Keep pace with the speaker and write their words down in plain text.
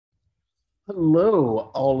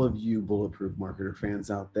Hello, all of you Bulletproof Marketer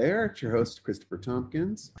fans out there. It's your host, Christopher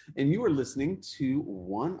Tompkins, and you are listening to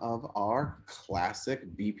one of our classic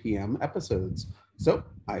BPM episodes. So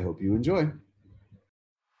I hope you enjoy.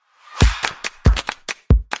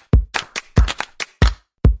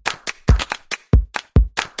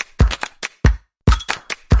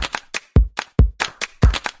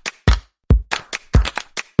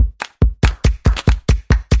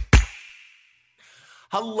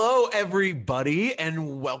 Hello, everybody,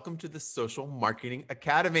 and welcome to the Social Marketing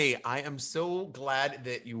Academy. I am so glad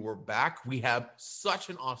that you were back. We have such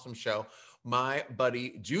an awesome show. My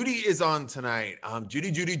buddy Judy is on tonight.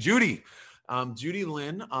 Judy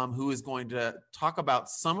Lynn, who is going to talk about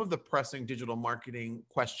some of the pressing digital marketing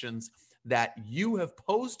questions that you have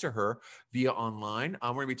posed to her via online.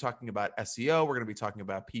 We're going to be talking about SEO. We're going to be talking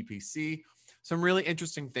about PPC, some really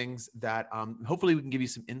interesting things that hopefully we can give you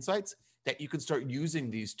some insights that you can start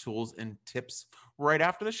using these tools and tips right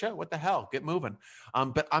after the show. What the hell? Get moving.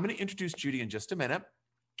 But I'm going to introduce Judy in just a minute.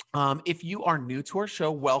 If you are new to our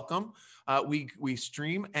show, welcome. We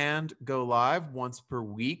stream and go live once per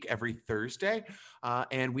week every Thursday,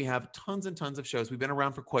 and we have tons and tons of shows. We've been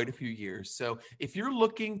around for quite a few years. So if you're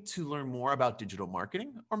looking to learn more about digital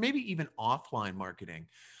marketing or maybe even offline marketing,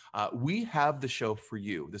 we have the show for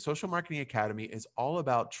you. The Social Marketing Academy is all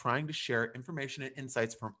about trying to share information and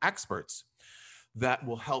insights from experts that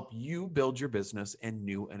will help you build your business in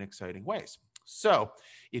new and exciting ways. So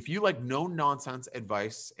if you like no nonsense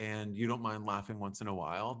advice and you don't mind laughing once in a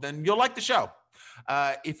while, then you'll like the show.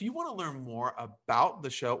 If you want to learn more about the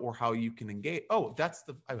show or how you can engage, I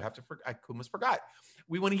almost forgot.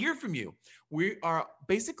 We want to hear from you. We are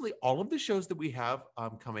basically all of the shows that we have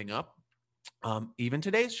coming up. Even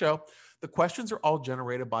today's show, the questions are all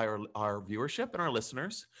generated by our viewership and our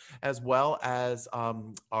listeners, as well as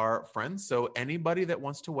our friends. So anybody that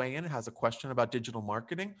wants to weigh in and has a question about digital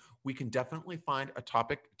marketing, we can definitely find a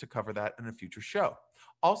topic to cover that in a future show.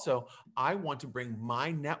 Also, I want to bring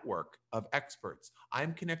my network of experts.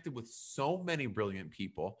 I'm connected with so many brilliant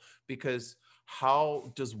people because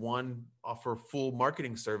how does one offer full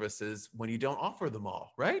marketing services when you don't offer them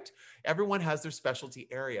all, right? Everyone has their specialty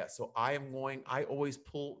area. So I always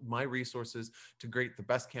pull my resources to create the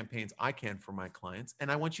best campaigns I can for my clients. And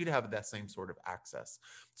I want you to have that same sort of access.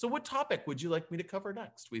 So what topic would you like me to cover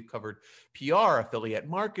next? We've covered PR, affiliate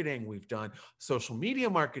marketing. We've done social media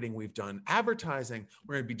marketing. We've done advertising.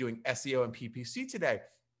 We're going to be doing SEO and PPC today.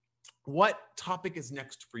 What topic is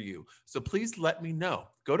next for you? So please let me know.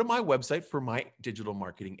 Go to my website for my digital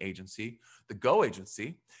marketing agency, the Go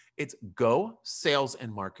Agency. It's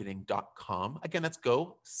gosalesandmarketing.com. Again, that's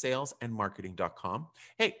gosalesandmarketing.com.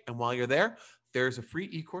 Hey, and while you're there, there's a free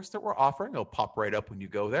e-course that we're offering. It'll pop right up when you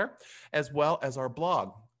go there, as well as our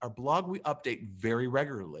blog. Our blog we update very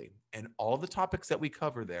regularly. And all the topics that we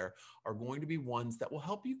cover there are going to be ones that will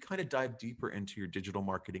help you kind of dive deeper into your digital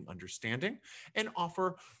marketing understanding and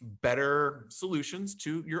offer better solutions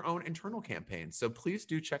to your own internal campaigns. So please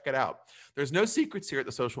do check it out. There's no secrets here at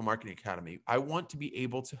the Social Marketing Academy. I want to be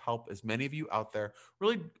able to help as many of you out there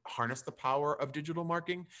really harness the power of digital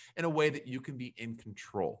marketing in a way that you can be in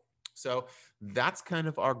control. So that's kind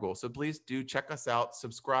of our goal. So please do check us out,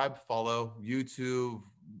 subscribe, follow YouTube,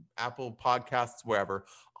 Apple Podcasts, wherever.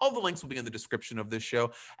 All the links will be in the description of this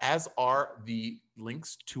show, as are the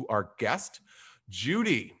links to our guest,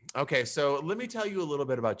 Judy. Okay, so let me tell you a little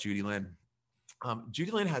bit about Judy Lynn. Judy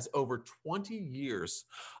Lynn has over 20 years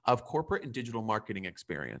of corporate and digital marketing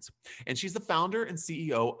experience, and she's the founder and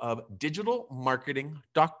CEO of Digital Marketing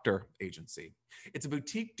Doctor Agency. It's a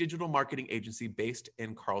boutique digital marketing agency based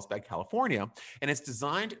in Carlsbad, California, and it's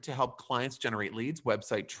designed to help clients generate leads,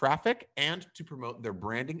 website traffic, and to promote their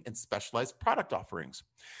branding and specialized product offerings.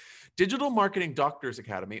 Digital Marketing Doctors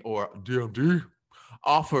Academy, or DMD,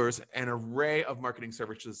 offers an array of marketing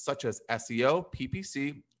services such as SEO,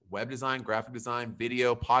 PPC, web design, graphic design,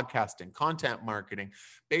 video, podcasting, content marketing,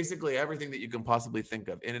 basically everything that you can possibly think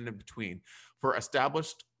of in and in between for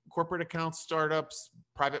established corporate accounts, startups,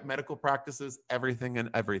 private medical practices, everything and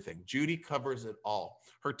everything. Judy covers it all.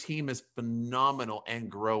 Her team is phenomenal and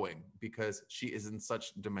growing because she is in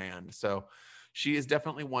such demand. So she is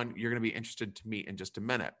definitely one you're going to be interested to meet in just a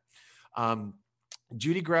minute.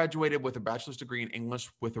 Judy graduated with a bachelor's degree in English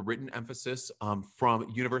with a written emphasis from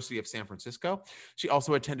University of San Francisco. She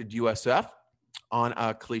also attended USF on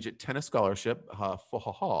a collegiate tennis scholarship,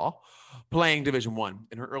 playing Division I.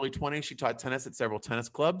 In her early 20s, she taught tennis at several tennis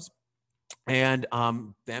clubs and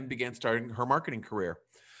then began starting her marketing career.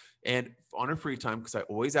 And on her free time, because I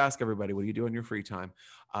always ask everybody, what do you do in your free time?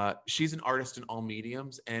 She's an artist in all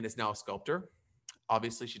mediums and is now a sculptor.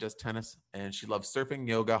 obviously she does tennis, and she loves surfing,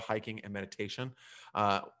 yoga, hiking, and meditation.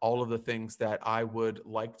 All of the things that I would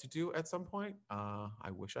like to do at some point. I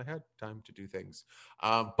wish I had time to do things.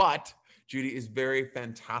 But Judy is very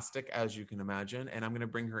fantastic, as you can imagine. And I'm going to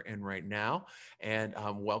bring her in right now and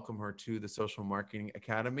welcome her to the Social Marketing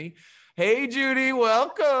Academy. Hey, Judy,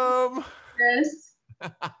 welcome. Chris,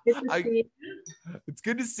 good to see you. It's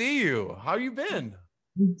good to see you. How you been?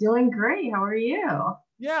 I'm doing great. How are you?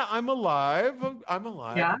 Yeah, I'm alive. I'm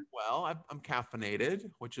alive. Yeah. Well, I'm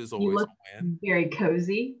caffeinated, which is You always look a win. very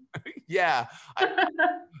cozy. Yeah.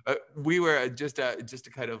 We were just a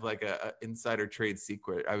kind of like a insider trade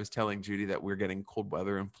secret. I was telling Judy that we're getting cold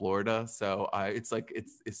weather in Florida. So it's like,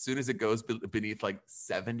 it's as soon as it goes beneath like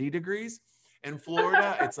 70 degrees in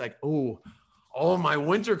Florida, it's like, oh, my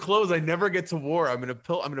winter clothes I never get to wear. I'm gonna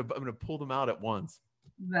pull them out at once.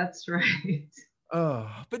 That's right.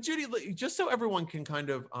 But Judy, just so everyone can kind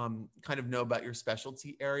of know about your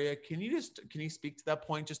specialty area, can you speak to that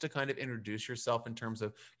point just to kind of introduce yourself in terms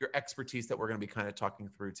of your expertise that we're going to be kind of talking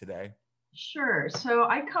through today? Sure. So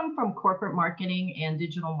I come from corporate marketing and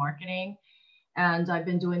digital marketing, and I've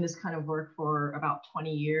been doing this kind of work for about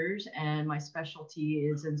 20 years. And my specialty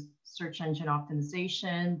is in search engine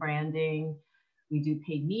optimization, branding. We do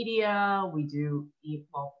paid media. We do,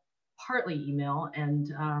 partly email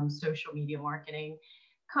and social media marketing,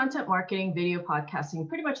 content marketing, video podcasting,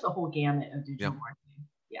 pretty much the whole gamut of digital marketing.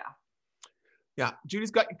 Yeah, Judy's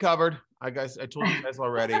got you covered. I told you guys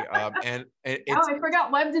already. And it's, I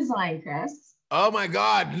forgot web design, Chris. Oh my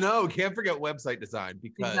God, no, can't forget website design,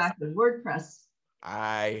 because exactly, WordPress.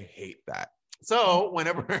 I hate that. So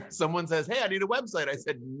whenever someone says, "Hey, I need a website," I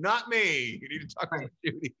said, "Not me. You need to talk to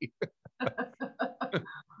Judy."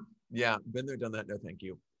 Yeah, been there, done that. No, thank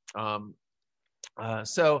you.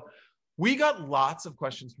 So we got lots of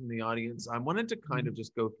questions from the audience. I wanted to kind of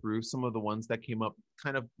just go through some of the ones that came up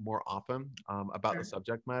kind of more often about the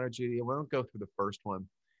subject matter, Judy. I won't go through the first one.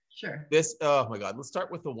 Sure. Oh my God, let's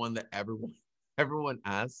start with the one that everyone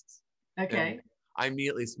asks. Okay. And I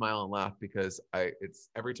immediately smile and laugh because it's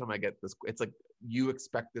every time I get this, it's like you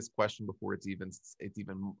expect this question before it's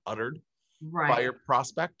even uttered by your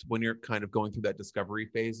prospect when you're kind of going through that discovery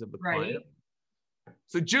phase of the client.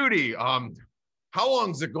 So Judy, how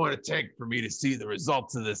long is it going to take for me to see the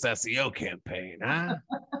results of this SEO campaign? Huh?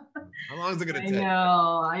 How long is it going to take? I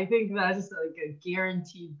know. I think that's like a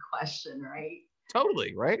guaranteed question, right?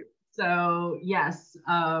 Totally, right? So yes,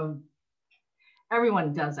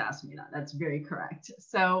 everyone does ask me that. That's very correct.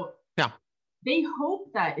 So yeah, they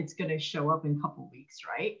hope that it's going to show up in a couple of weeks,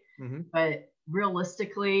 right? Mm-hmm. But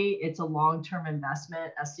realistically, it's a long-term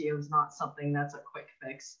investment. SEO is not something that's a quick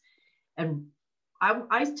fix. And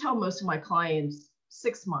I tell most of my clients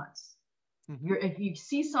 6 months. Mm-hmm. If you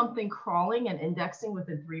see something crawling and indexing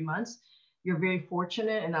within 3 months, you're very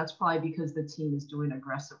fortunate. And that's probably because the team is doing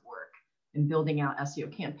aggressive work in building out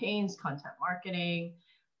SEO campaigns, content marketing,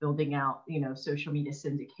 building out, social media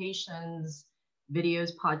syndications,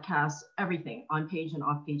 videos, podcasts, everything on page and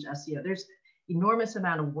off page SEO. There's enormous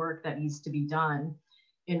amount of work that needs to be done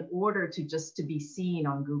in order to be seen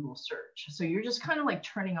on Google search. So you're just kind of like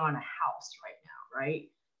turning on a house right now, right?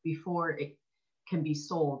 Before it can be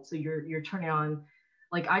sold. So you're turning on,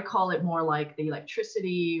 like I call it more like the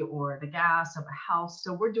electricity or the gas of a house.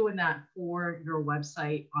 So we're doing that for your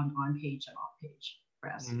website on page and off page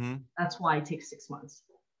press. Mm-hmm. That's why it takes 6 months.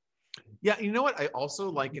 Yeah, you know what? I also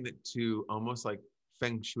liken it to almost like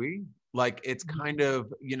feng shui. Like it's kind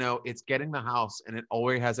of, it's getting the house and it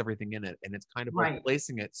already has everything in it. And it's kind of like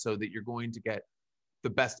placing it so that you're going to get the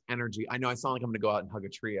best energy. I know I sound like I'm going to go out and hug a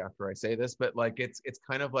tree after I say this, but like it's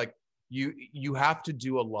kind of like you have to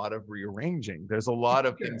do a lot of rearranging. There's a lot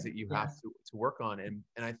of things that you have to work on. And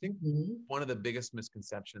I think one of the biggest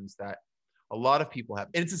misconceptions that a lot of people have,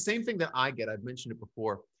 and it's the same thing that I get, I've mentioned it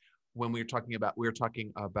before, when we were talking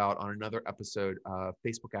about on another episode,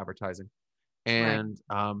 Facebook advertising, and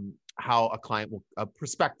how a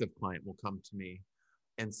prospective client will come to me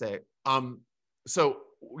and say, so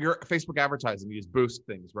your Facebook advertising, you just boost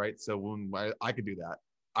things, right? So when I could do that,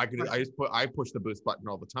 I push the boost button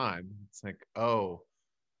all the time. It's like, oh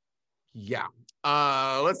yeah,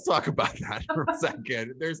 let's talk about that for a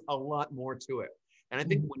second. There's a lot more to it. And I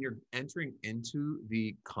think when you're entering into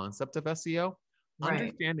the concept of SEO,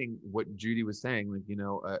 understanding what Judy was saying, like,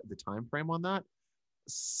 the time frame on that,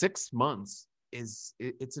 6 months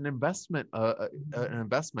it's an investment, an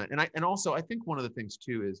investment. And also I think one of the things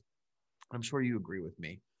too is, I'm sure you agree with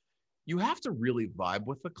me, you have to really vibe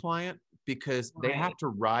with the client because they have to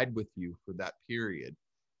ride with you for that period.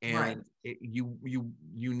 And you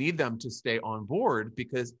need them to stay on board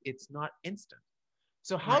because it's not instant.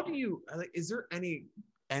 So how do you, is there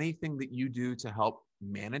anything that you do to help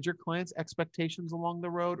manage your clients' expectations along the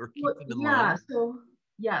road or keep them in line? So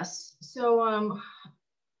yes. So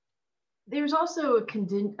there's also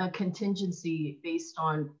a contingency based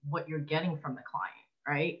on what you're getting from the client,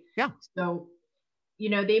 right? Yeah. So,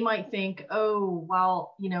 they might think, oh,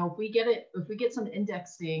 well, if we get some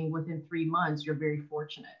indexing within 3 months, you're very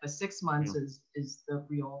fortunate, but 6 months is the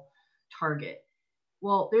real target.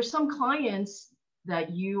 Well, there's some clients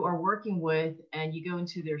that you are working with and you go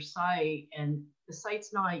into their site and the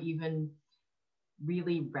site's not even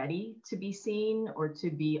really ready to be seen or to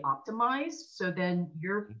be optimized. So then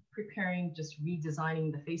you're preparing, just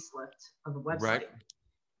redesigning the facelift of the website. Right.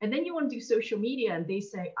 And then you want to do social media and they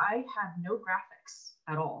say, I have no graphics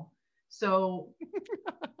at all. So,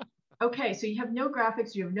 okay, so you have no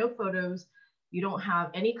graphics, you have no photos, you don't have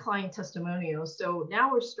any client testimonials. So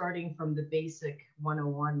now we're starting from the basic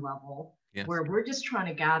 101 level, where we're just trying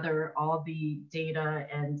to gather all the data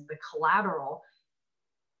and the collateral.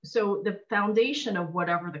 So the foundation of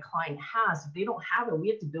whatever the client has, if they don't have it, we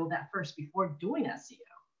have to build that first before doing SEO.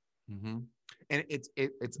 Mm-hmm. And it's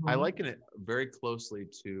I liken it very closely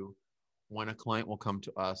to when a client will come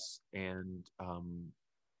to us and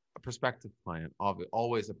a prospective client,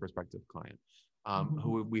 always a prospective client,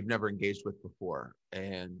 who we've never engaged with before.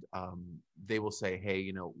 And they will say,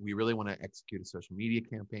 hey, we really want to execute a social media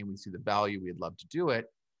campaign. We see the value. We'd love to do it.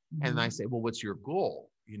 And I say, well, what's your goal?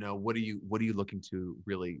 What are you looking to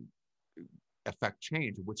really affect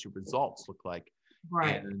change? What's your results look like?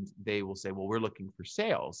 Right. And they will say, well, we're looking for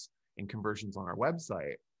sales and conversions on our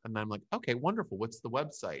website. And I'm like, okay, wonderful. What's the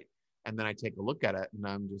website? And then I take a look at it and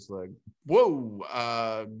I'm just like, whoa,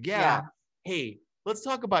 yeah. Hey, let's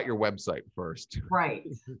talk about your website first. Right.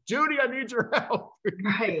 Judy, I need your help.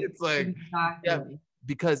 Right. It's like, exactly. Yeah,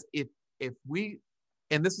 because if we,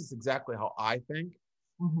 and this is exactly how I think,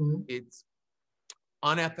 it's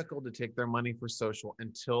unethical to take their money for social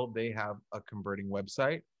until they have a converting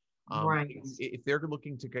website. Right. If they're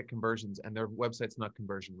looking to get conversions and their website's not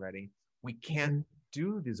conversion ready, we can't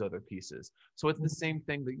do these other pieces. So it's the same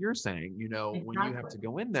thing that you're saying, Exactly. when you have to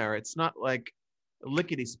go in there, it's not like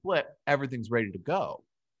lickety split, everything's ready to go.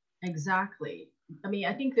 Exactly. I mean,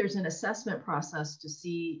 I think there's an assessment process to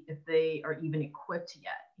see if they are even equipped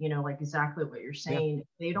yet, like exactly what you're saying. If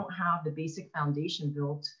they don't have the basic foundation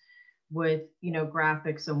built with,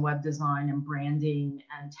 graphics and web design and branding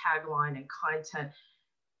and tagline and content,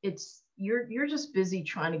 it's you're just busy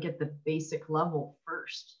trying to get the basic level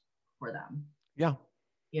first for them. Yeah.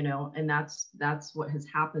 And that's what has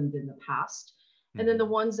happened in the past. And then the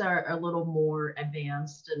ones that are a little more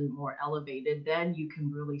advanced and more elevated, then you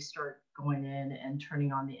can really start going in and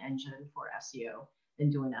turning on the engine for SEO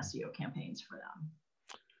and doing SEO campaigns for them.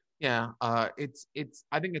 Yeah, it's.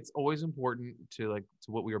 I think it's always important to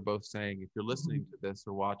what we were both saying. If you're listening to this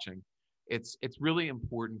or watching, it's really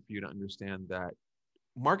important for you to understand that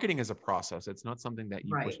marketing is a process. It's not something that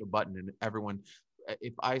you push a button and everyone.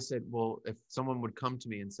 If I said, well, if someone would come to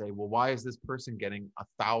me and say, well, why is this person getting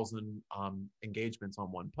 1,000 engagements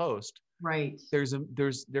on one post? Right.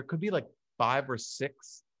 There could be like 5 or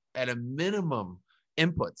 6 at a minimum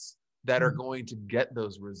inputs that are going to get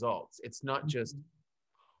those results. It's not just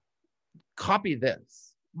copy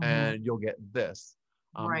this and you'll get this.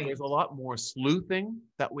 There's a lot more sleuthing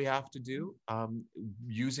that we have to do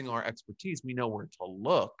using our expertise. We know where to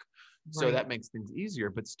look. So that makes things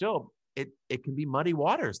easier, but still it can be muddy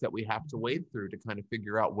waters that we have to wade through to kind of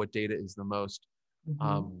figure out what data is the most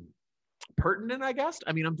pertinent, I guess.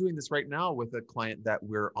 I mean, I'm doing this right now with a client that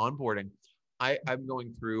we're onboarding. I'm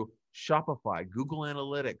going through Shopify, Google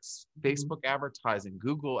Analytics, Facebook advertising,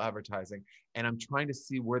 Google advertising, and I'm trying to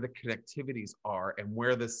see where the connectivities are and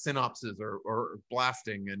where the synapses are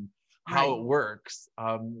blasting and how it works,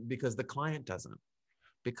 because the client doesn't.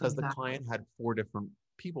 Because the client had 4 different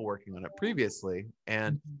people working on it previously,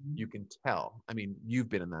 and you can tell. I mean, you've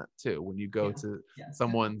been in that too. When you go to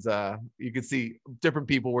someone's, you can see different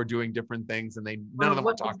people were doing different things, and none of them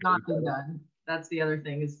were talking. What has not been done? That's the other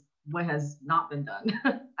thing, is what has not been done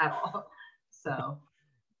at all. So,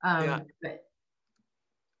 but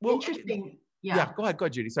interesting. Yeah. Go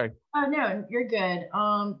ahead, Judy. Sorry. Oh no, you're good.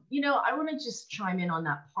 I want to just chime in on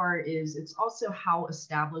that part. Is it's also how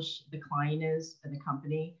established the client is in the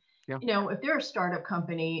company. Yeah. If they're a startup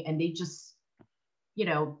company and they just,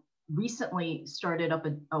 recently started up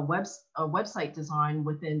a website design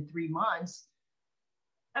within 3 months.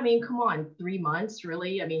 I mean, come on, 3 months,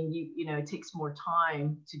 really? I mean, it takes more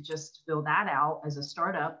time to just fill that out as a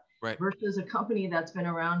startup versus a company that's been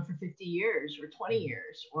around for 50 years or 20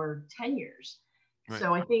 years or 10 years. Right.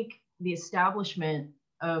 So I think the establishment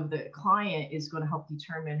of the client is going to help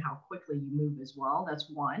determine how quickly you move as well. That's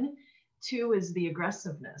one. Two is the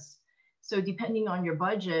aggressiveness. So depending on your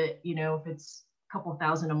budget, you know, if it's a couple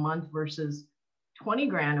thousand a month versus 20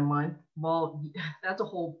 grand a month, well, that's a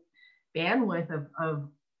whole bandwidth of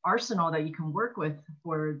arsenal that you can work with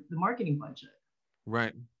for the marketing budget.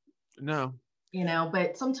 Right. No. You know,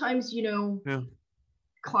 but sometimes, you know, yeah.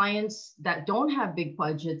 Clients that don't have big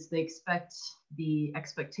budgets, they expect the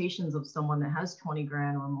expectations of someone that has 20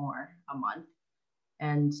 grand or more a month.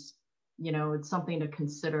 And, you know, it's something to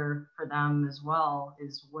consider for them as well,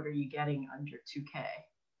 is what are you getting under 2K?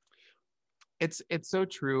 It's so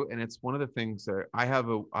true. And it's one of the things that I have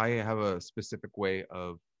a specific way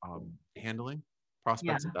of handling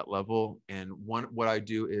prospects at that level. And what I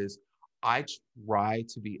do is I try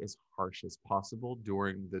to be as harsh as possible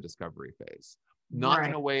during the discovery phase. Not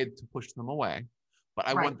in a way to push them away, but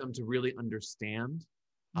I want them to really understand.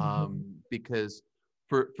 Because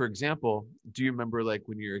for example, do you remember like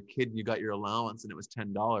when you were a kid and you got your allowance and it was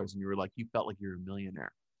 $10 and you were like, you felt like you're a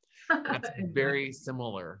millionaire? That's very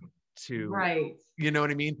similar to, you know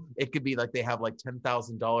what I mean? It could be like they have like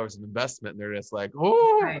 $10,000 in investment and they're just like,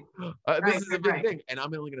 oh, this is a big thing. And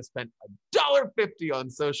I'm only going to spend $1.50 on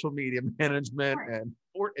social media management.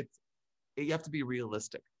 Or you have to be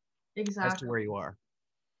realistic. Exactly. As to where you are.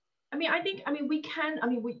 We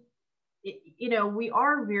you know, we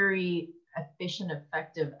are very efficient,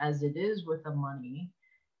 effective as it is with the money.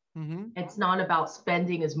 It's not about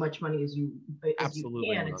spending as much money as you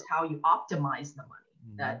can. It's how you optimize the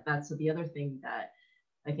money. That's the other thing that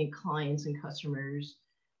I think clients and customers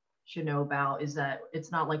should know about, is that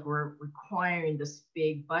it's not like we're requiring this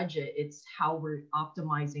big budget. It's how we're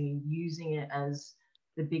optimizing and using it as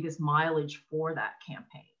the biggest mileage for that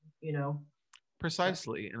campaign. You know,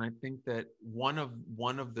 precisely. And I think that one of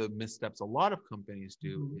the missteps a lot of companies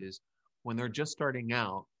do is when they're just starting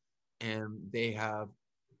out and they have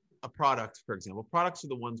a product, for example. Products are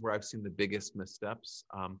the ones where I've seen the biggest missteps.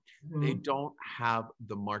 They don't have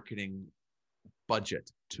the marketing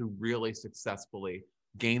budget to really successfully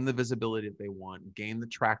gain the visibility that they want, gain the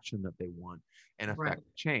traction that they want, and affect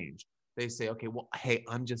change. They say, okay, well, hey,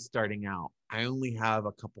 I'm just starting out. I only have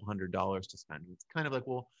a couple $100 to spend. It's kind of like,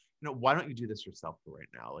 well, you know, why don't you do this yourself for right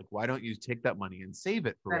now? Like, why don't you take that money and save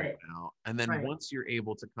it for right now? And then once you're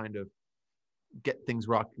able to kind of get things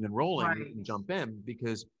rocking and rolling, you can jump in.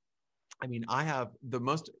 Because, I mean, I have the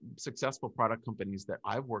most successful product companies that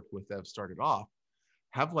I've worked with that have started off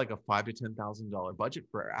have like a $5,000 to $10,000 budget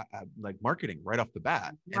for like marketing right off the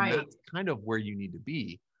bat. And that's kind of where you need to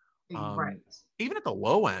be. Even at the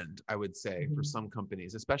low end, I would say for some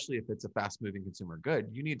companies, especially if it's a fast moving consumer good,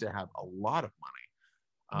 you need to have a lot of money.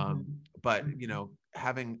 But you know,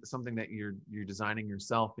 having something that you're designing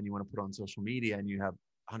yourself and you want to put on social media and you have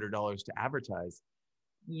 $100 to advertise.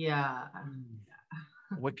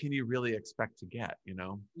 What can you really expect to get, you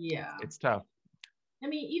know? It's tough. I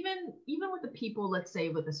mean, even with the people, let's say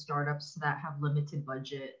with the startups that have limited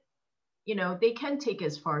budget, you know, they can take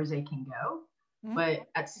as far as they can go. But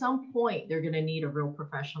at some point, they're going to need a real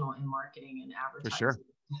professional in marketing and advertising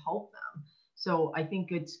to help them. So I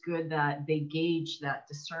think it's good that they gauge that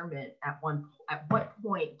discernment at what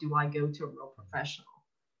point do I go to a real professional?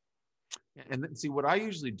 And then, see, what I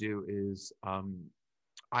usually do is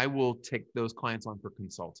I will take those clients on for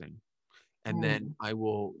consulting. And then I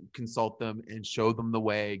will consult them and show them the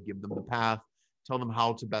way, give them the path, tell them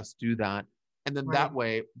how to best do that. And then that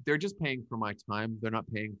way, they're just paying for my time. They're not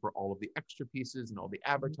paying for all of the extra pieces and all the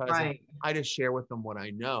advertising. I just share with them what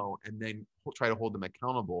I know and then try to hold them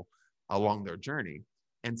accountable along their journey.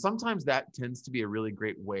 And sometimes that tends to be a really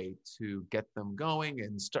great way to get them going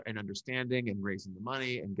and start and understanding and raising the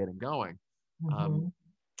money and getting going.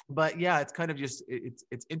 But yeah, it's kind of just,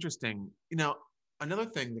 it's interesting. You know, another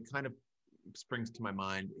thing that kind of springs to my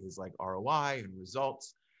mind is like ROI and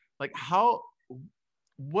results. Like how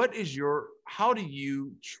do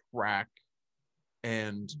you track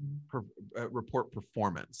and report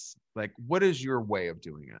performance? Like, what is your way of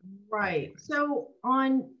doing it? So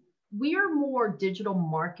we are more digital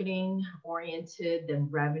marketing oriented than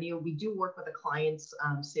revenue. We do work with a client's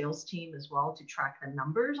sales team as well to track the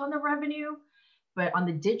numbers on the revenue. But on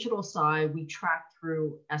the digital side, we track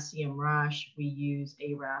through SEMrush, we use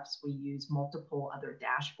Ahrefs, we use multiple other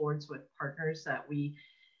dashboards with partners that we,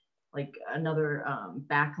 like another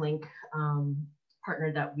backlink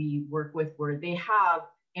partner that we work with, where they have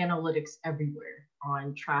analytics everywhere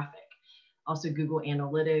on traffic. Also Google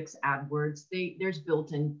Analytics, AdWords, there's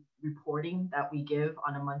built-in reporting that we give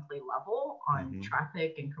on a monthly level on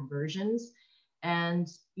traffic and conversions. And,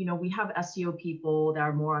 we have SEO people that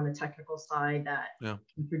are more on the technical side that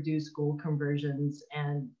can produce gold conversions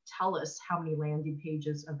and tell us how many landing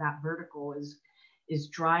pages of that vertical is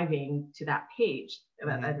driving to that page,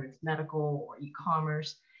 whether it's medical or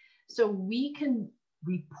e-commerce. So we can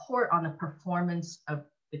report on the performance of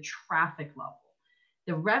the traffic level.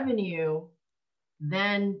 The revenue,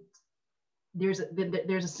 then there's a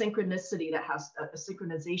synchronicity that has a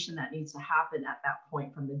synchronization that needs to happen at that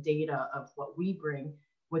point from the data of what we bring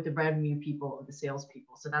with the revenue people or the sales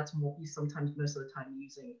people. So that's what we sometimes, most of the time,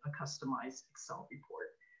 using a customized Excel report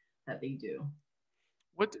that they do.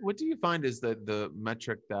 What do you find is the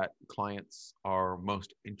metric that clients are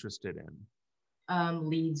most interested in?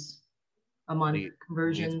 Leads a month,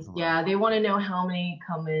 conversions. Yeah, they want to know how many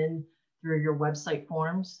come in through your website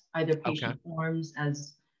forms, either patient forms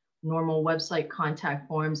as normal website contact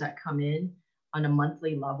forms that come in on a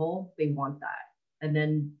monthly level. They want that. And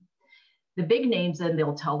then the big names, then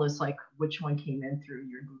they'll tell us like which one came in through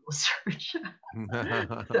your Google search.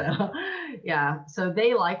 So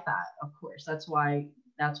they like that, of course. That's why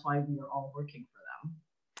we are all working for them.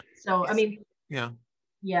 So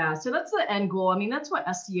so that's the end goal. I mean, that's what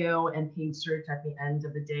SEO and paid search at the end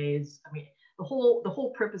of the day is. I mean, the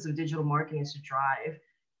whole purpose of digital marketing is to drive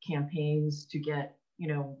campaigns, to get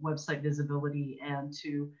website visibility, and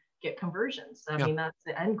to get conversions. I mean, that's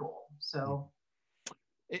the end goal. So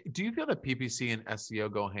do you feel that PPC and SEO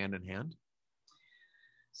go hand in hand?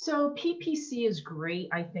 So PPC is great,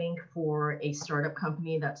 I think, for a startup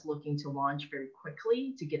company that's looking to launch very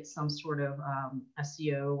quickly to get some sort of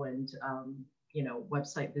SEO and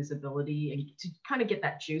website visibility, and to kind of get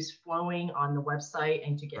that juice flowing on the website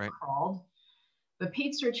and to get crawled. But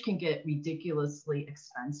paid search can get ridiculously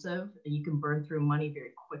expensive, and you can burn through money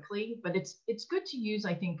very quickly. But it's good to use,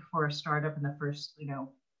 I think, for a startup in the first 4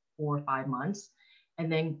 or 5 months, and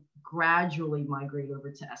then gradually migrate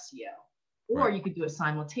over to SEO. Or you could do it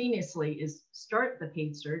simultaneously: is start the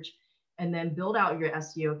paid search and then build out your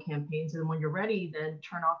SEO campaigns. And when you're ready, then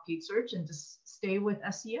turn off paid search and just stay with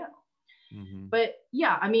SEO. But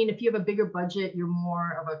yeah, I mean, if you have a bigger budget, you're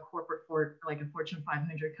more of a corporate like a Fortune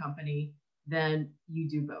 500 company, then you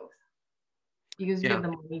do both, because you have the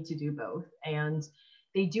money to do both. And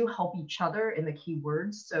they do help each other in the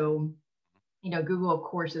keywords. So, Google, of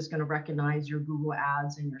course, is going to recognize your Google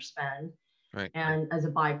ads and your spend. And as a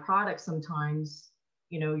byproduct, sometimes,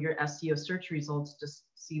 your SEO search results just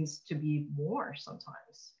seems to be more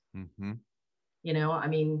sometimes. I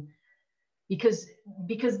mean, because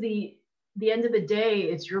the end of the day,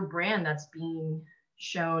 it's your brand that's being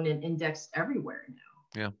shown and indexed everywhere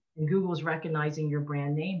now. And Google's recognizing your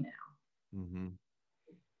brand name now.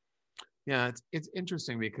 Yeah, it's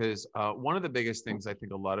interesting because one of the biggest things I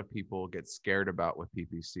think a lot of people get scared about with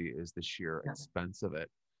PPC is the sheer expense of it.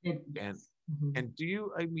 And do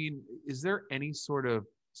you, I mean, is there any sort of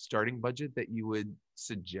starting budget that you would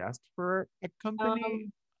suggest for a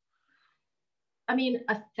company? I mean,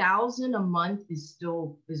 $1,000 a month is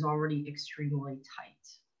already extremely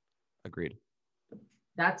tight. Agreed.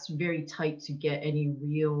 That's very tight to get any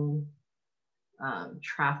real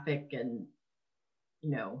traffic and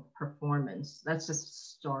performance. That's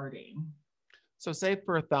just starting. So say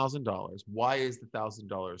for $1,000, why is the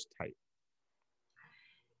 $1,000 tight?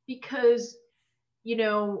 Because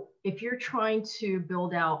if you're trying to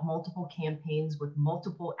build out multiple campaigns with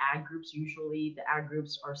multiple ad groups, usually the ad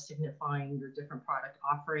groups are signifying your different product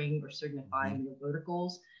offering or signifying your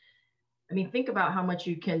verticals. I mean, think about how much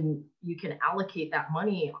you can allocate that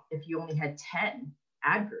money if you only had 10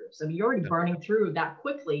 ad groups. I mean, you're already burning through that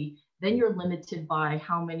quickly. Then you're limited by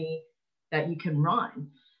how many that you can run.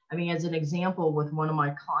 I mean, as an example, with one of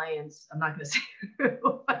my clients, I'm not going to say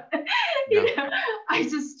who, but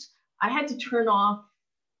I had to turn off,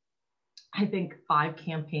 I think, 5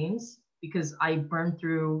 campaigns because I burned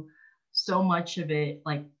through so much of it,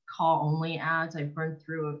 like call only ads. I burned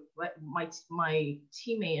through what my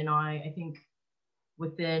teammate and I think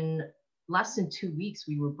within less than 2 weeks,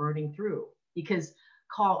 we were burning through, because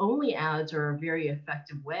call only ads are a very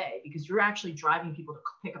effective way because you're actually driving people to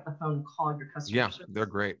pick up the phone and call your customer service. They're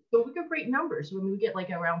great. So we get great numbers. When we get like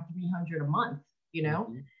around 300 a month,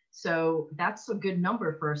 so that's a good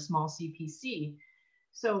number for a small CPC.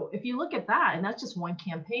 So if you look at that, and that's just one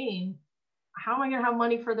campaign, how am I going to have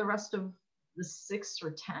money for the rest of the 6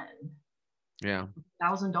 or 10?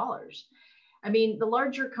 $1,000. I mean, the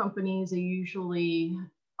larger companies, they usually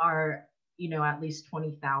are, at least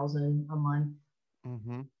 20,000 a month.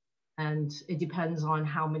 And it depends on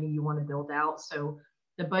how many you want to build out. So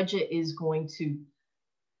the budget is going to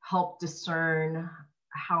help discern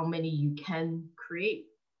how many you can create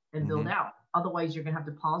and build out. Otherwise, you're going to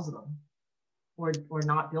have to pause them or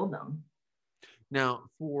not build them. Now,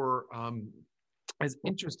 for it's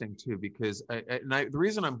interesting too, because the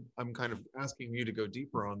reason I'm kind of asking you to go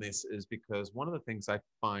deeper on this is because one of the things I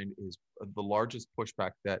find is the largest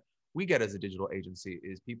pushback that we get as a digital agency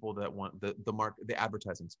is people that want the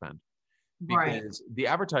advertising spend, because the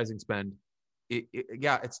advertising spend,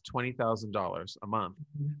 it's $20,000 a month.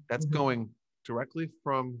 That's going directly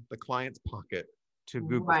from the client's pocket to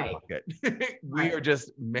Google's pocket. We are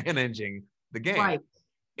just managing the game.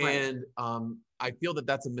 And I feel that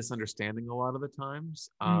that's a misunderstanding a lot of the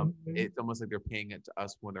times. It's almost like they're paying it to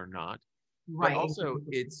us when they're not. But also,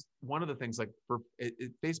 it's one of the things, like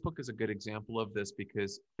Facebook is a good example of this,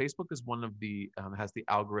 because Facebook is one of the has the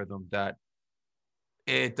algorithm that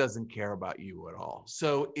it doesn't care about you at all.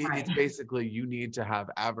 So it's basically, you need to have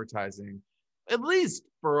advertising at least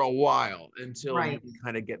for a while until you can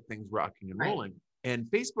kind of get things rocking and rolling. And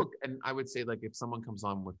Facebook, and I would say, like, if someone comes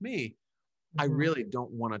on with me, I really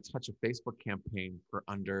don't want to touch a Facebook campaign for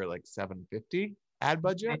under like $750 ad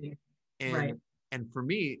budget. And for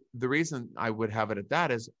me, the reason I would have it at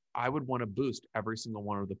that is I would want to boost every single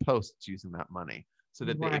one of the posts using that money, so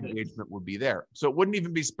that the engagement would be there. So it wouldn't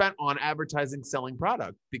even be spent on advertising, selling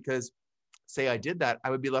product, because say I did that, I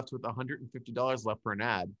would be left with $150 left for an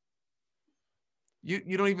ad.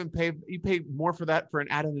 You don't even pay, you pay more for that for an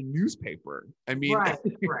ad in a newspaper. I mean,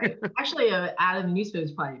 Actually, an ad in the newspaper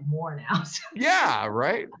is probably more now. So. Yeah,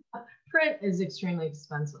 right. Print is extremely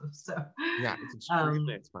expensive. So yeah, it's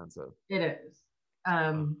extremely expensive. It is.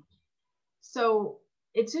 So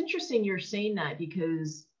it's interesting you're saying that,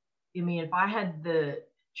 because I mean, if I had the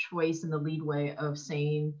choice and the leadway of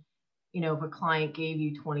saying, you know, if a client gave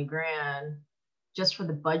you 20 grand just for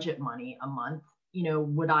the budget money a month, you know,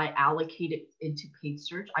 would I allocate it into paid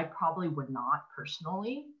search? I probably would not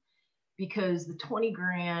personally, because the 20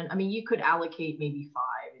 grand, I mean, you could allocate maybe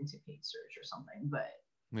 5 into paid search or something, but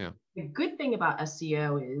the good thing about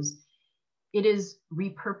SEO is it is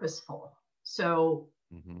repurposeful. So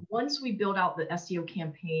once we build out the SEO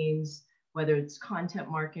campaigns, whether it's content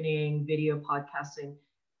marketing, video, podcasting,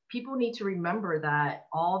 people need to remember that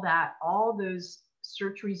all those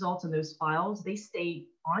search results and those files, they stay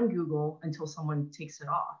on Google until someone takes it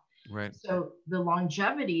off. Right. So the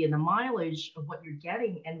longevity and the mileage of what you're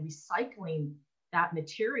getting and recycling that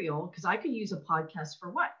material, because I could use a podcast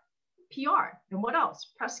for what? PR, and what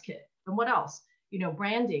else? Press kit, and what else? You know,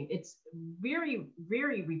 branding. It's very,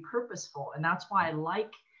 very repurposeful. And that's why I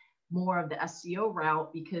like more of the SEO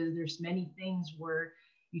route, because there's many things where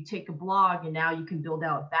you take a blog and now you can build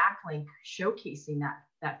out a backlink showcasing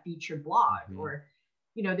that featured blog, or,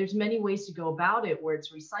 you know, there's many ways to go about it where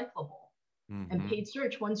it's recyclable. And paid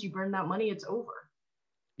search, once you burn that money, it's over.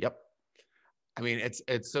 Yep. I mean,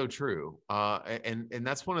 it's so true. And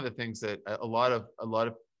that's one of the things that a lot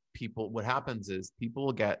of people, what happens is people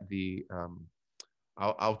will get the,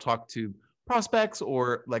 I'll talk to prospects,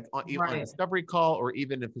 or like on a discovery call, or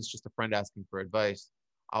even if it's just a friend asking for advice,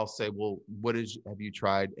 I'll say, well, have you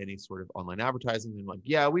tried any sort of online advertising? And like,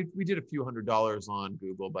 yeah, we did a few $100s on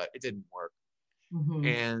Google, but it didn't work.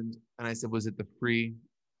 And I said, was it the free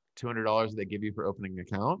 $200 they give you for opening an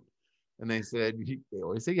account? And they said, they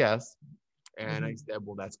always say yes. And I said,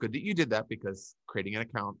 well, that's good that you did that, because creating an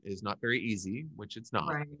account is not very easy, which it's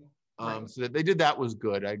not. So that they did that was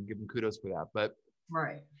good. I give them kudos for that. But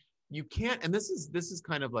you can't, and this is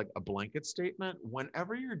kind of like a blanket statement.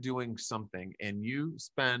 Whenever you're doing something and you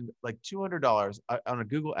spend like $200 on a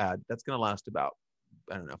Google ad, that's going to last about,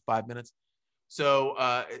 I don't know, 5 minutes.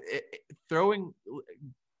 So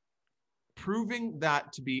proving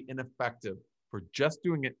that to be ineffective for just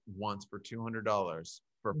doing it once for $200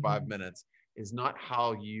 for 5 minutes is not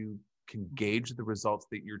how you can gauge the results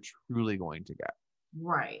that you're truly going to get.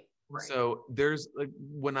 So there's like,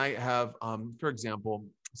 when I have, for example,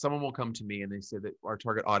 someone will come to me and they say that our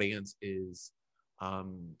target audience is, I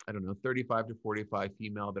don't know, 35 to 45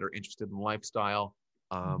 female that are interested in lifestyle.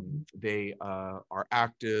 They are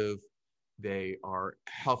active. They are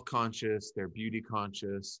health conscious. They're beauty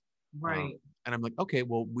conscious. And I'm like, okay,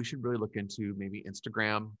 well, we should really look into maybe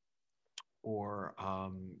Instagram or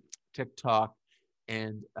TikTok.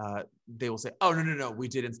 And they will say, oh, no, we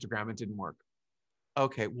did Instagram. It didn't work.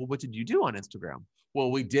 Okay, well, what did you do on Instagram?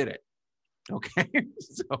 Well, we did it. Okay,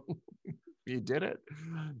 so you did it.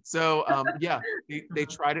 So they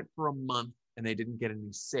tried it for a month and they didn't get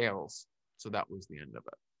any sales. So that was the end of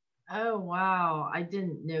it. Oh, wow. I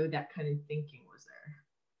didn't know that kind of thinking was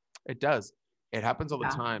there. It does. It happens all the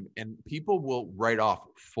time. And people will write off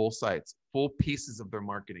full sites, full pieces of their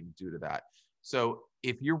marketing due to that. So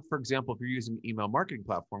if you're, for example, if you're using an email marketing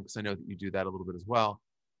platform, because I know that you do that a little bit as well,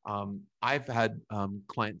 I've had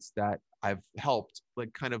clients that I've helped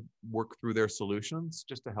like kind of work through their solutions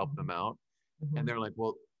just to help them out. Mm-hmm. And they're like,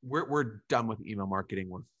 well, we're done with email marketing.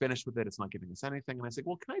 We're finished with it. It's not giving us anything. And I said,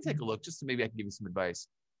 well, can I take a look just so maybe I can give you some advice?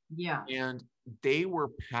 Yeah. And they were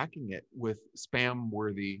packing it with spam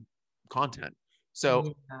worthy content.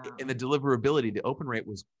 So in the deliverability, the open rate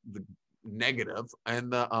was the negative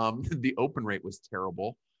and the open rate was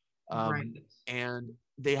terrible. Right. And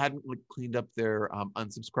they hadn't like cleaned up their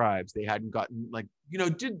unsubscribes. They hadn't gotten like,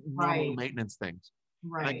 did normal maintenance things.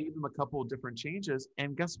 Right. And I gave them a couple of different changes.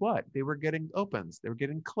 And guess what? They were getting opens. They were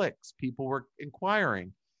getting clicks. People were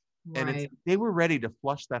inquiring. Right. And they were ready to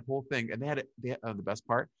flush that whole thing. And they had the best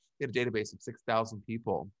part, they had a database of 6,000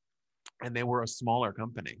 people. And they were a smaller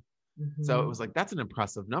company. Mm-hmm. So it was like, that's an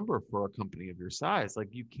impressive number for a company of your size. Like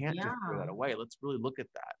you can't just throw that away. Let's really look at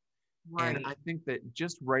that. Right. And I think that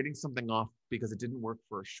just writing something off because it didn't work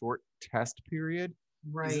for a short test period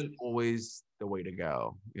isn't always the way to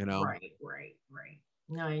go, Right.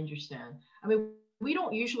 No, I understand. I mean, we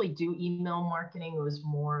don't usually do email marketing. It was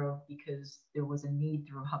more of because there was a need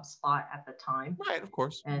through HubSpot at the time. Right, of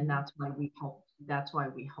course. And that's why we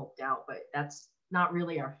helped out. But that's not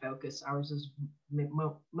really our focus. Ours is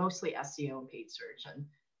mostly SEO and paid search and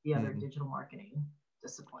the other digital marketing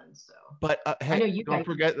disciplines. So, but hey, don't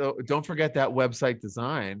forget that website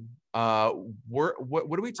design. What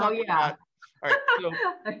are we talking about? All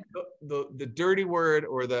right, so the dirty word,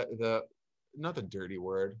 or the not the dirty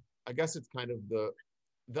word. I guess it's kind of the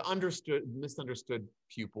misunderstood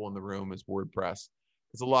pupil in the room is WordPress.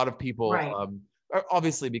 There's a lot of people,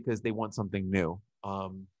 obviously because they want something new.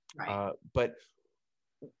 But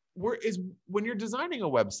when you're designing a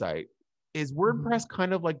website, is WordPress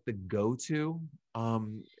kind of like the go-to,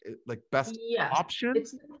 like best option?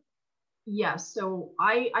 Yes. So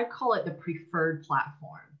I call it the preferred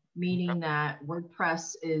platform, meaning that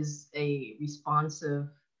WordPress is a responsive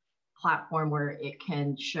platform where it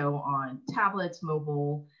can show on tablets,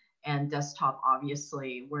 mobile, and desktop,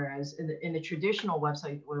 obviously. Whereas in the traditional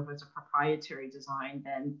website, where it's a proprietary design,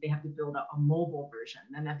 then they have to build up a mobile version,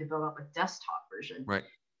 then they have to build up a desktop version. Right.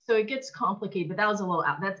 So it gets complicated, but that was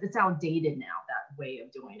it's outdated now, that way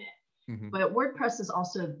of doing it. Mm-hmm. But WordPress is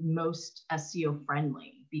also most SEO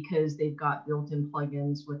friendly because they've got built-in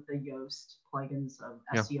plugins with the Yoast plugins of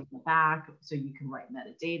SEO in the back. So you can write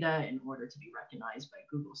metadata in order to be recognized by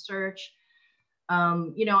Google search.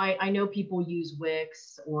 I know people use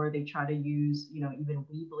Wix, or they try to use, even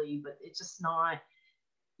Weebly, but it's just not,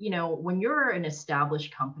 when you're an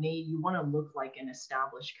established company, you want to look like an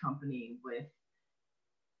established company with,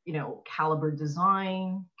 caliber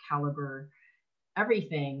design, caliber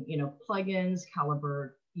everything, plugins,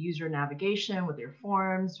 caliber user navigation with your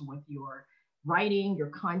forms, with your writing, your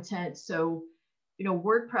content. So,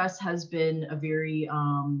 WordPress has been a very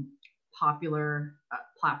popular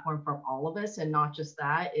platform for all of us. And not just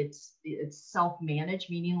that, it's self-managed,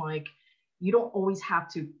 meaning like you don't always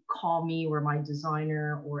have to call me or my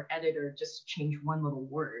designer or editor just to change one little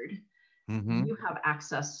word. Mm-hmm. You have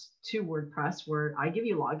access to WordPress where I give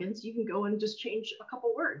you logins. You can go and just change a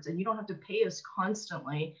couple words, and you don't have to pay us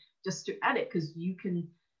constantly just to edit, because you can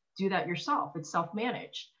do that yourself. It's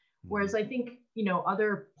self-managed. Mm-hmm. Whereas I think,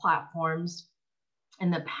 other platforms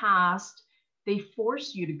in the past, they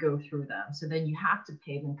force you to go through them. So then you have to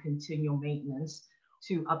pay them continual maintenance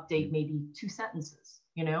to update maybe 2 sentences,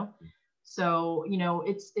 So,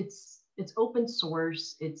 it's open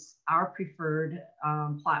source. It's our preferred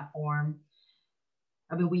platform.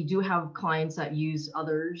 I mean, we do have clients that use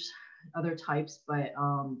other types, but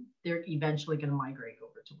they're eventually going to migrate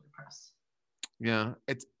over to WordPress. Yeah,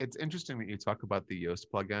 it's interesting that you talk about the Yoast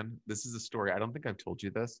plugin. This is a story. I don't think I've told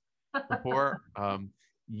you this before.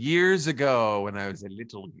 Years ago, when I was a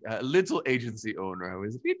little agency owner, I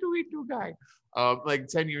was a little guy. Like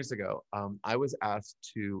 10 years ago, I was asked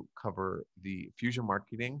to cover the Fusion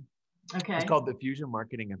Marketing. Okay. It's called the Fusion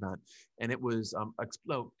Marketing event, and it was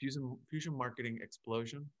Fusion Marketing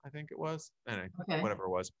Explosion, I think it was, whatever it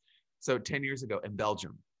was. So 10 years ago in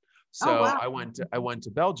Belgium. So I went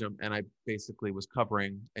to Belgium, and I basically was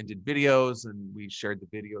covering and did videos, and we shared the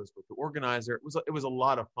videos with the organizer. It was a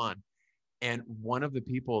lot of fun. And one of the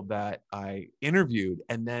people that I interviewed,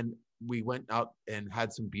 and then we went out and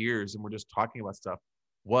had some beers and we're just talking about stuff,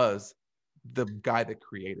 was the guy that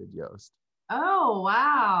created Yoast. Oh,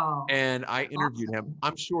 wow. And I interviewed him.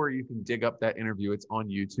 I'm sure you can dig up that interview. It's on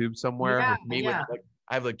YouTube somewhere. Yeah, with me with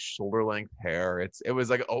I have like shoulder length hair. It was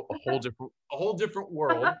like a whole different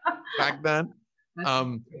world back then.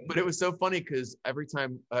 But it was so funny because every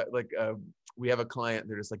time we have a client,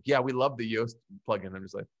 they're just like, yeah, we love the Yoast plugin. I'm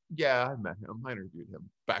just like, yeah, I met him. I interviewed him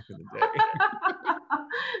back in the day.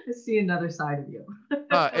 see another side of you.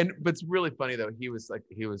 But it's really funny though. He was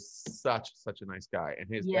such a nice guy, and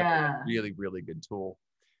that's a really, really good tool.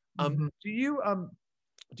 Mm-hmm.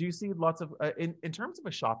 Do you see lots of in terms of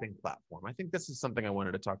a shopping platform? I think this is something I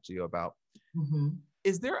wanted to talk to you about. Mm-hmm.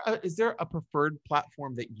 Is there a preferred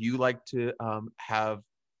platform that you like to have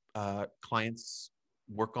clients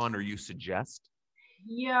work on, or you suggest?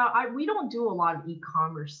 Yeah, we don't do a lot of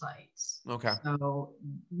e-commerce sites. Okay. So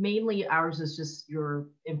mainly ours is just your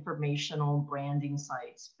informational branding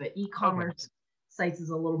sites, but e-commerce sites is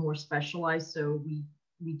a little more specialized. So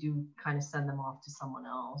we do kind of send them off to someone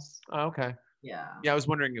else. Oh, okay. Yeah. Yeah, I was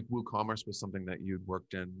wondering if WooCommerce was something that you'd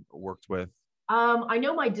worked with. I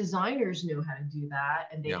know my designers know how to do that,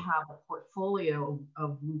 and they have a portfolio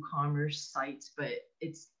of WooCommerce sites, but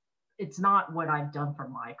it's not what I've done for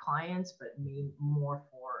my clients, but more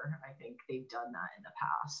for, I think they've done that in the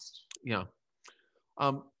past. Yeah.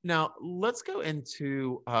 Now let's go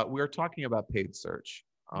into, we're talking about paid search.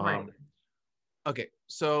 Right. Okay.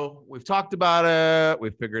 So we've talked about it.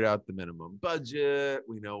 We've figured out the minimum budget.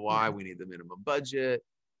 We know why we need the minimum budget.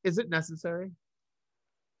 Is it necessary?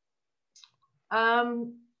 I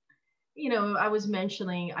was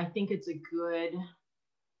mentioning, I think it's a good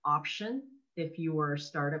option if you are a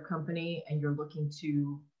startup company and you're looking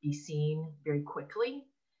to be seen very quickly.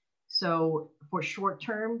 So for short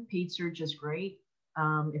term, paid search is great.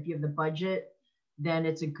 If you have the budget, then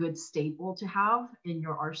it's a good staple to have in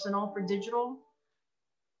your arsenal for digital.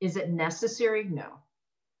 Is it necessary? No.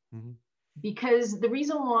 Mm-hmm. Because the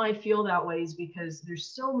reason why I feel that way is because there's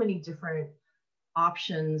so many different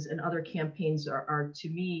options, and other campaigns are to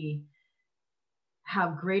me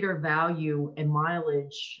have greater value and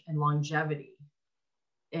mileage and longevity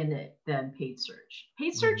in it than paid search.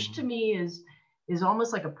 Paid search to me is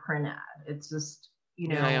almost like a print ad. It's just,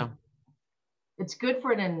 it's good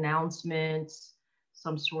for an announcement,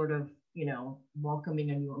 some sort of,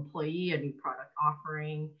 welcoming a new employee, a new product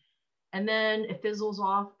offering, and then it fizzles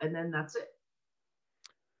off, and then that's it.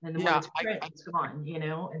 And then when it's print, it's gone,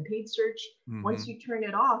 and paid search, once you turn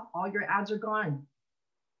it off, all your ads are gone.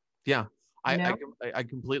 Yeah, I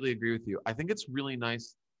completely agree with you. I think it's really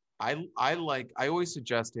nice. I always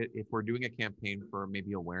suggest it if we're doing a campaign for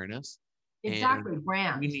maybe awareness. Exactly,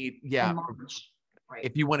 brand. We need, right.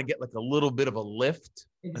 If you want to get like a little bit of a lift,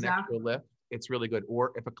 an extra lift, it's really good.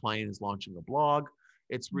 Or if a client is launching a blog,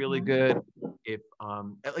 it's really good. If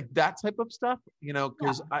like that type of stuff,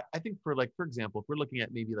 because I think for example, if we're looking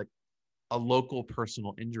at maybe like a local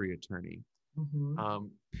personal injury attorney,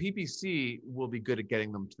 PPC will be good at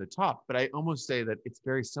getting them to the top. But I almost say that it's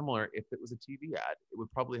very similar. If it was a TV ad, it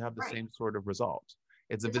would probably have the same sort of result.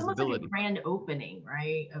 It's a visibility. Like a grand opening,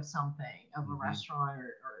 right, of something, of a restaurant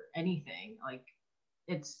or anything. Like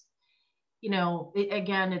it's,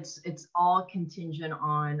 again, it's all contingent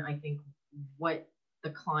on, I think, what the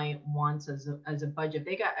client wants as a budget. If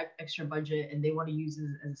they got extra budget and they want to use it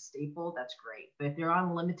as a staple, that's great. But if they're on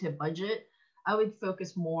a limited budget, I would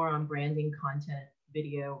focus more on branding, content,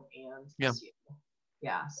 video, and SEO.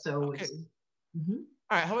 Yeah. So it's all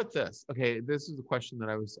right. How about this? Okay, this is a question that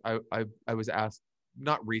I was asked,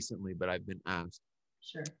 not recently, but I've been asked.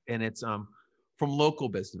 Sure. And it's from local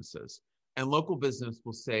businesses, and local business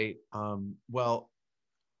will say, well,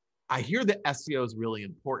 I hear that SEO is really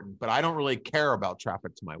important, but I don't really care about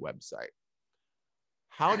traffic to my website.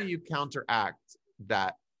 How do you counteract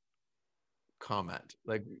that comment?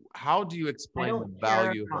 Like, how do you explain the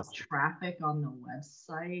value of traffic on the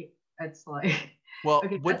website? It's like, well,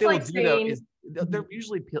 what they'll do though is they're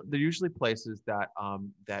usually places that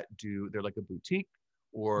they're like a boutique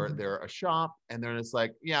or they're a shop, and they're just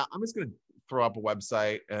like, yeah, I'm just gonna throw up a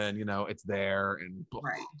website and it's there and blah.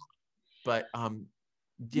 Right. But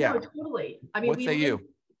no, totally. I mean, what say you?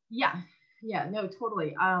 Yeah, no,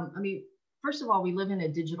 totally. I mean, first of all, we live in a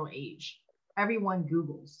digital age. Everyone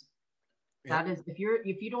Googles. That is, if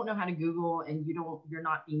you don't know how to Google and you're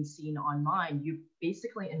not being seen online, you're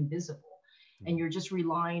basically invisible, and you're just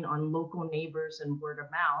relying on local neighbors and word of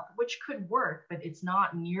mouth, which could work, but it's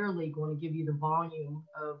not nearly going to give you the volume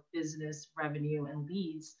of business revenue and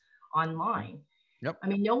leads online. Yep. I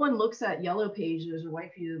mean, no one looks at yellow pages or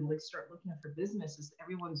white pages and start looking for businesses.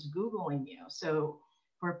 Everyone's Googling you. So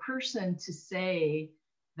for a person to say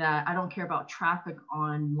that I don't care about traffic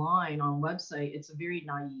online on website, it's a very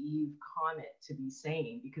naive comment to be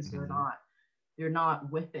saying, because they're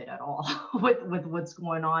not with it at all with what's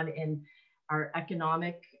going on in our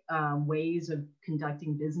economic ways of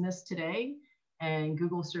conducting business today. And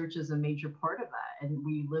Google search is a major part of that. And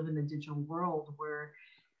we live in the digital world where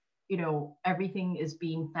everything is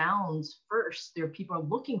being found first. There are people are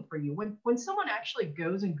looking for you. When someone actually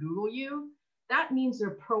goes and Google you, that means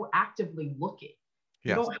they're proactively looking.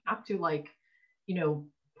 You don't have to like, you know,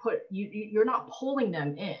 you're not pulling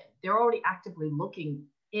them in. They're already actively looking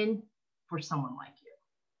in for someone like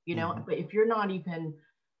you know, but if you're not even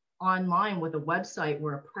online with a website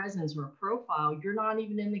or a presence or a profile, you're not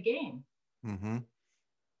even in the game. And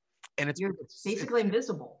you're basically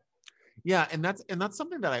invisible. Yeah. And that's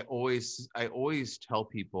something that I always tell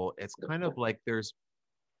people. It's kind of like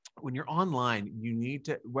when you're online, you need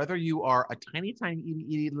to, whether you are a tiny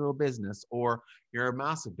itty little business or you're a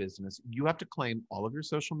massive business, you have to claim all of your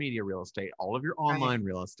social media real estate, all of your online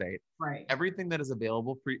real estate, everything that is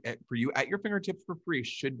available for you at your fingertips for free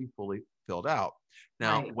should be fully filled out.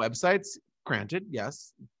 Now, websites, granted,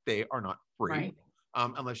 yes, they are not free,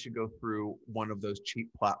 unless you go through one of those cheap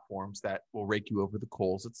platforms that will rake you over the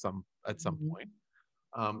coals at some point.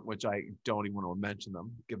 Which I don't even want to mention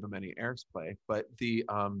them, give them any airplay. But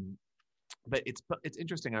but it's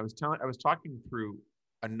interesting. I was talking through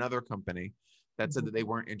another company that said that they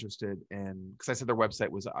weren't interested in, because I said their website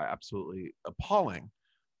was absolutely appalling,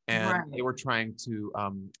 and they were trying to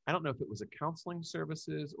I don't know if it was a counseling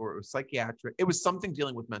services or it was psychiatric. It was something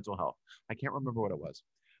dealing with mental health. I can't remember what it was.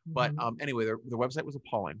 But anyway, their website was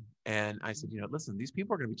appalling, and I said, listen, these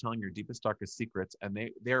people are going to be telling your deepest, darkest secrets, and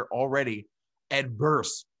they're already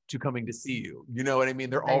adverse to coming to see you. You know what I mean?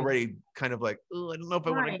 They're already kind of like, oh, I don't know if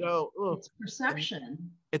I want to go. Ugh. It's perception.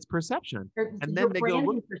 It's perception. And then they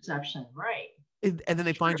go perception, and then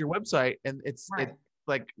they find your website, and it's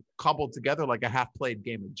like cobbled together like a half-played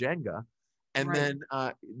game of Jenga, and then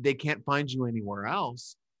they can't find you anywhere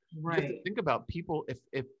else. You have to think about people.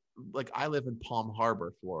 If like I live in Palm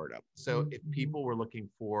Harbor, Florida, so if people were looking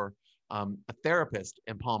for a therapist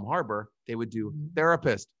in Palm Harbor, they would do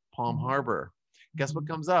therapist Palm Harbor. Guess what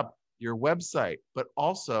comes up? Your website, but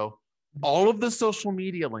also all of the social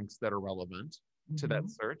media links that are relevant to that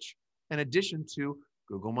search, in addition to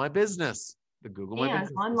Google My Business, the Google My Business.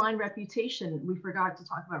 And online reputation. We forgot to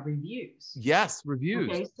talk about reviews. Yes, reviews.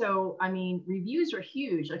 Okay, so I mean, reviews are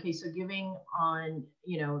huge. Okay, so adding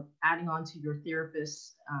on to your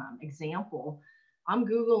therapist example, I'm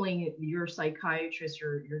Googling your psychiatrist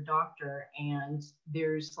or your doctor, and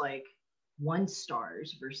there's like 1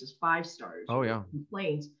 stars versus 5 stars.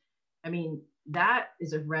 Complaints. I mean, that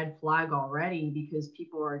is a red flag already, because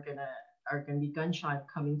people are gonna be gun shy of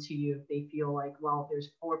coming to you if they feel like, well, there's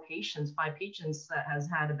 5 patients that has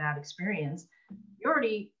had a bad experience. You're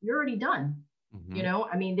already done. You know,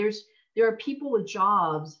 I mean, there are people with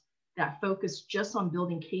jobs that focus just on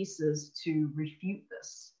building cases to refute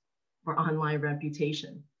this for online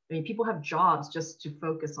reputation. I mean, people have jobs just to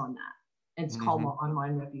focus on that, and it's called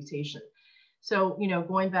online reputation. So,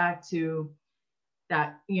 going back to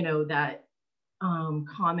that,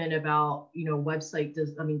 comment about,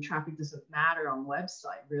 traffic doesn't matter on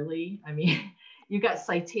website, really. I mean, you've got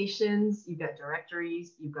citations, you've got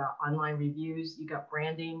directories, you've got online reviews, you've got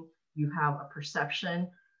branding, you have a perception.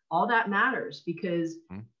 All that matters, because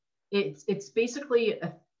it's basically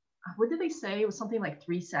what did they say? It was something like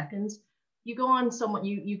 3 seconds. You go on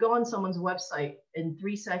someone's website in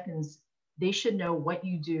 3 seconds. They should know what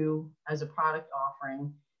you do as a product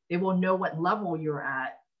offering. They will know what level you're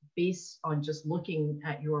at based on just looking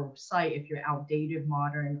at your site, if you're outdated,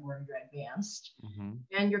 modern, or you're advanced,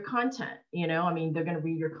 and your content. I mean, they're going to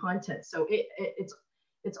read your content. So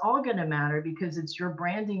it's all going to matter, because it's your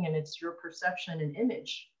branding and it's your perception and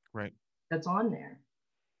image that's on there.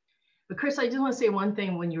 But Chris, I do want to say one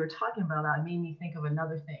thing. When you were talking about that, it made me think of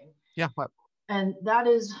another thing. Yeah. What? And that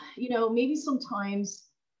is, maybe sometimes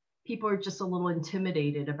people are just a little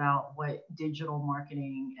intimidated about what digital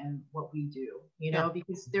marketing and what we do,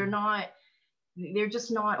 because they're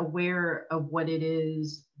just not aware of what it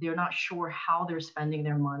is. They're not sure how they're spending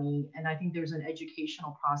their money. And I think there's an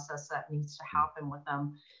educational process that needs to happen with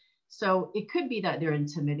them. So it could be that they're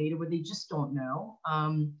intimidated, or they just don't know,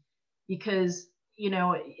 because,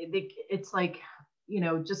 it's like,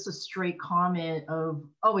 just a straight comment of,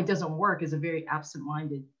 oh, it doesn't work, is a very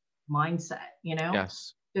absent-minded mindset,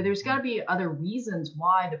 Yes. So there's got to be other reasons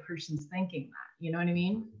why the person's thinking that, you know what I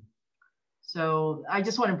mean? So I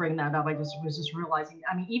just want to bring that up. I was just realizing,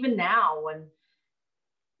 I mean, even now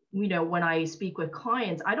when I speak with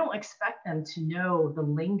clients, I don't expect them to know the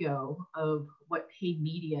lingo of what paid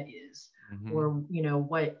media is, or,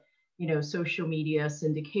 what, social media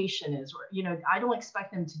syndication is, or, I don't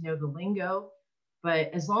expect them to know the lingo.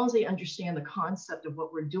 But as long as they understand the concept of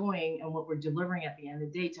what we're doing and what we're delivering at the end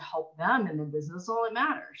of the day to help them in the business, all it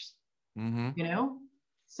matters,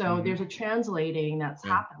 So there's a translating that's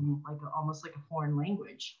happening, like almost like a foreign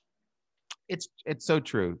language. It's so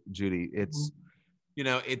true, Judy. It's,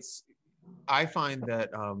 I find that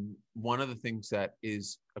one of the things that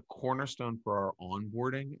is a cornerstone for our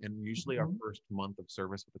onboarding, and usually our first month of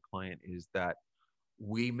service with a client, is that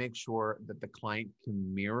we make sure that the client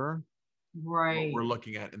can mirror what we're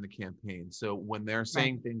looking at in the campaign. So when they're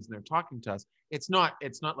saying things and they're talking to us, it's not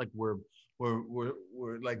like we're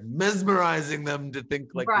like mesmerizing them to think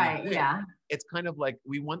like it's kind of like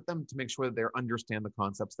we want them to make sure that they understand the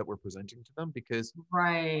concepts that we're presenting to them, because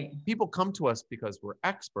people come to us because we're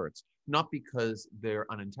experts, not because they're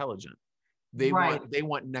unintelligent. They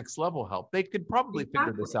want next level help. They could probably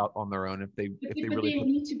figure this out on their own if they really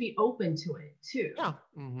need to be open to it too. Yeah.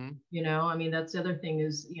 You know, I mean, that's the other thing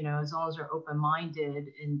is, you know, as long as they're open-minded,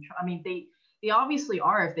 and I mean, they obviously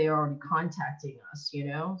are if they are already contacting us, you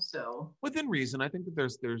know, so within reason. I think that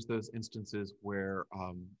there's those instances where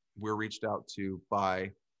we're reached out to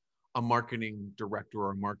by a marketing director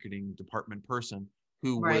or a marketing department person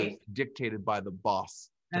who was dictated by the boss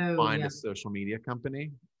to find a social media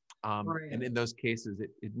company. And in those cases,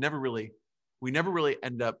 we never really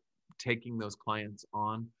end up taking those clients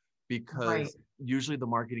on, because usually the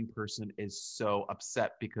marketing person is so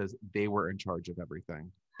upset because they were in charge of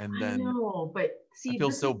everything. And then I know, but see, I feel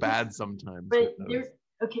so bad sometimes. But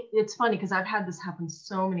okay, it's funny because I've had this happen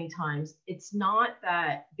so many times. It's not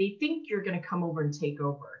that they think you're going to come over and take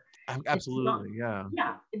over. Absolutely,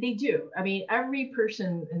 yeah, they do. I mean, every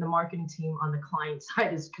person in the marketing team on the client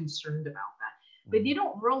side is concerned about that, but they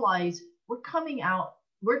don't realize we're coming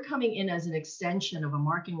in as an extension of a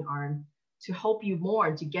marketing arm to help you more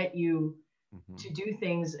and to get you to do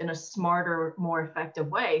things in a smarter, more effective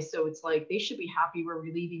way. So it's like they should be happy we're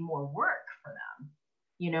relieving more work for them,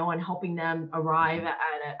 you know, and helping them arrive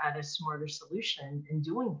at a smarter solution in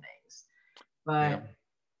doing things. But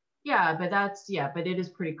but it is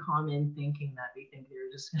pretty common thinking that they think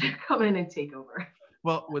they're just going to come in and take over.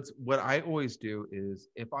 Well, what I always do is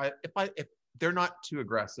if they're not too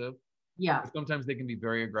aggressive, sometimes they can be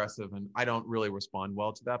very aggressive, and I don't really respond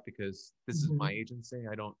well to that because this is my agency.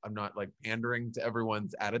 I'm not like pandering to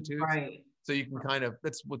everyone's attitudes. So you can kind of,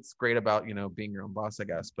 that's what's great about, you know, being your own boss, I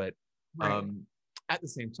guess. But at the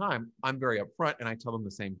same time, I'm very upfront and I tell them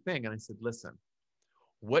the same thing. And I said, listen,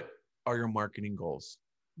 what are your marketing goals?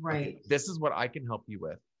 Okay, this is what I can help you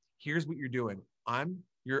with. Here's what you're doing. I'm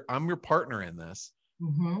your partner in this.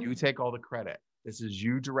 You take all the credit. This is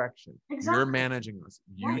you direction. You're managing this.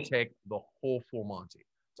 You take the whole full Monty.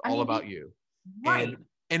 It's all about you. And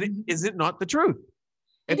is it not the truth?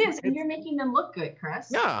 It is. And you're making them look good, Chris.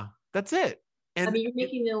 Yeah, that's it. And I mean, you're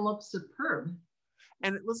making them look superb.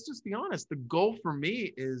 And let's just be honest. The goal for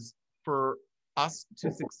me is for us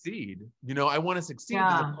to succeed. You know, I want to succeed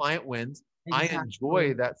because the client wins. I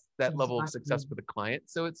enjoy that level of success for the client.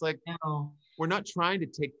 So it's like, we're not trying to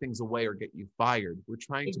take things away or get you fired. We're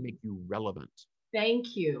trying to make you relevant.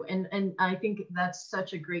 Thank you. And I think that's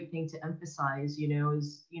such a great thing to emphasize, you know,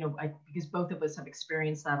 is, you know, because both of us have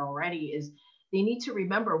experienced that already, is they need to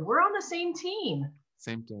remember we're on the same team.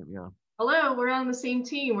 Same team, yeah. Hello, we're on the same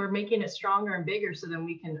team. We're making it stronger and bigger so then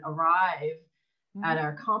we can arrive at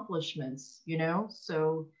our accomplishments, you know?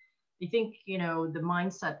 So I think, you know, the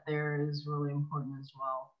mindset there is really important as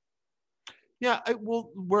well. Yeah,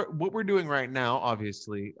 what we're doing right now,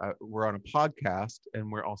 obviously, we're on a podcast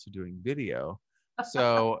and we're also doing video.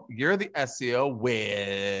 So you're the SEO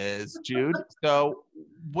whiz, Jude. So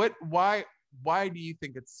why do you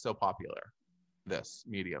think it's so popular, this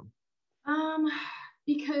medium?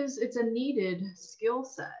 Because it's a needed skill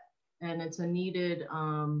set and it's a needed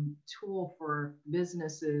tool for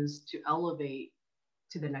businesses to elevate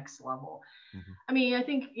to the next level. I mean, I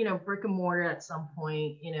think, you know, brick and mortar at some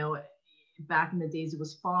point, you know, back in the days, it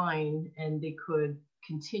was fine and they could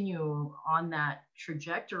continue on that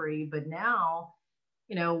trajectory. But now,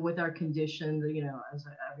 you know, with our condition, you know, as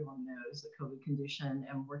everyone knows, the COVID condition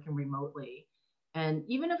and working remotely. And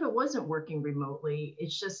even if it wasn't working remotely,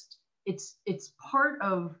 it's just, it's part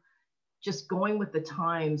of just going with the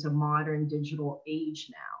times of modern digital age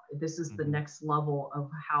now. This is the next level of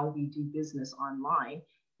how we do business online,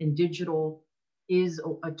 and digital is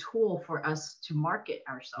a tool for us to market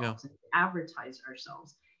ourselves and advertise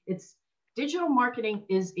ourselves. It's digital marketing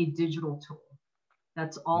is a digital tool.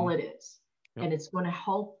 That's all it is. And it's going to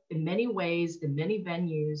help in many ways, in many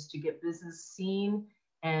venues, to get business seen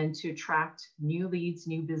and to attract new leads,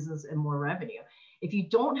 new business, and more revenue. If you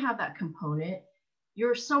don't have that component,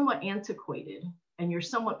 you're somewhat antiquated and you're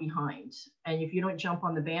somewhat behind. And if you don't jump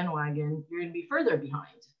on the bandwagon, you're going to be further behind.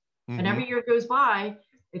 And every year goes by,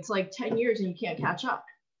 it's like 10 years and you can't catch up.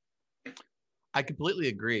 I completely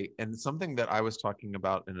agree. And something that I was talking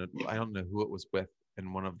about I don't know who it was with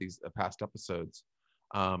in one of these past episodes,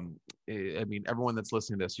 I mean, everyone that's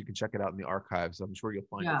listening to this, you can check it out in the archives. I'm sure you'll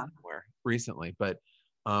find it somewhere recently. But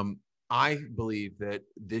I believe that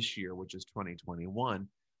this year, which is 2021,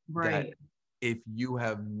 that if you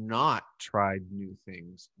have not tried new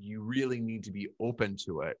things, you really need to be open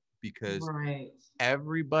to it, because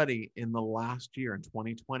everybody in the last year in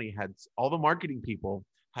 2020 all the marketing people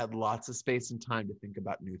had lots of space and time to think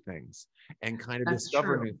about new things and kind of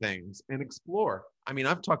discover new things and explore. I mean,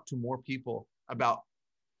 I've talked to more people about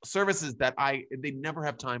services that they never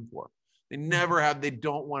have time for. They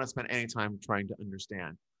don't want to spend any time trying to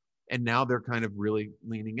understand. And now they're kind of really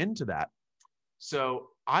leaning into that. So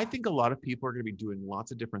I think a lot of people are going to be doing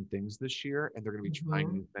lots of different things this year, and they're going to be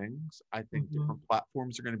trying new things. I think different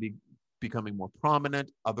platforms are going to be becoming more prominent.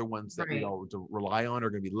 Other ones that we all rely on are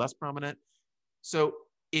going to be less prominent. So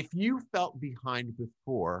if you felt behind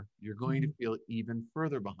before, you're going to feel even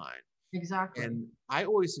further behind. Exactly. And I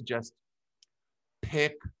always suggest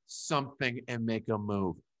pick something and make a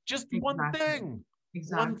move. Just one thing.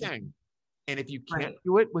 One thing. And if you can't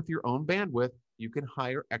do it with your own bandwidth, you can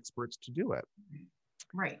hire experts to do it.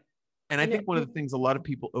 Right. And I think one of the things a lot of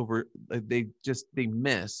people they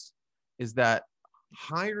miss is that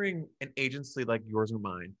hiring an agency like yours or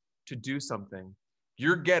mine to do something,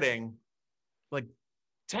 you're getting like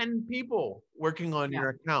 10 people working on your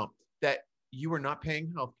account that you are not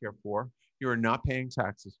paying healthcare for, you are not paying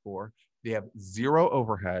taxes for, they have zero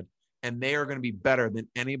overhead, and they are going to be better than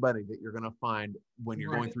anybody that you're going to find when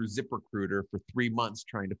you're going through ZipRecruiter for 3 months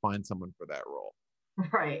trying to find someone for that role.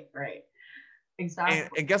 Right. Exactly.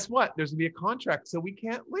 And guess what? There's going to be a contract, so we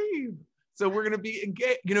can't leave. So we're going to be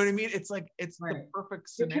engaged. You know what I mean? It's like, it's the perfect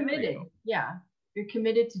scenario. You're committed. Yeah. You're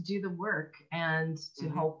committed to do the work and to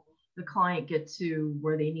help the client get to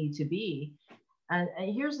where they need to be. And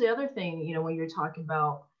here's the other thing, when you're talking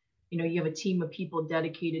about, you have a team of people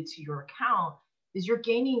dedicated to your account, is you're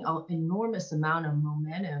gaining an enormous amount of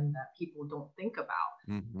momentum that people don't think about.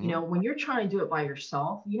 When you're trying to do it by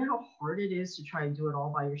yourself, you know how hard it is to try to do it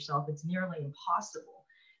all by yourself. It's nearly impossible.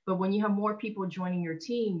 But when you have more people joining your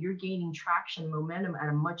team, you're gaining traction, momentum at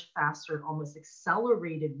a much faster, almost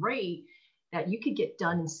accelerated rate that you could get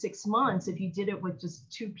done in 6 months. If you did it with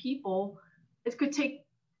just 2 people, it could take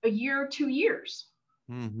a year or 2 years.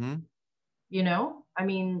 I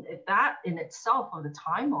mean, that in itself on the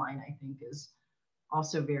timeline, I think is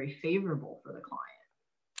also very favorable for the client.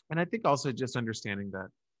 And I think also just understanding that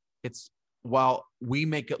while we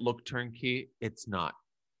make it look turnkey, it's not.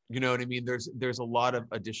 You know what I mean? There's a lot of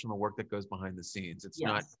additional work that goes behind the scenes. It's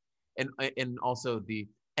not, and also the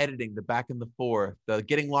editing, the back and the forth, the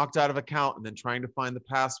getting locked out of account and then trying to find the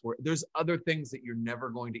password. There's other things that you're never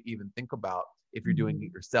going to even think about if you're doing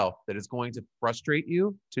it yourself, that is going to frustrate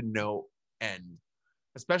you to no end,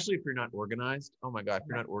 especially if you're not organized. Oh my God, if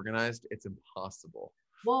you're not organized, it's impossible.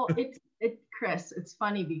 Well, Chris, it's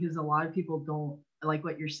funny because a lot of people don't, like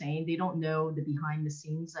what you're saying, they don't know the behind the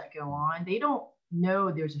scenes that go on. They don't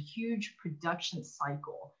know there's a huge production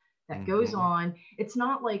cycle that goes on. It's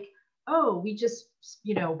not like, oh, we just,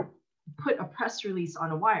 put a press release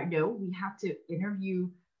on a wire. No, we have to interview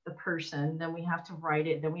the person, then we have to write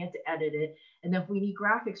it, then we have to edit it. And then if we need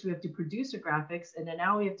graphics, we have to produce a graphics. And then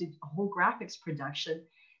now we have to a whole graphics production.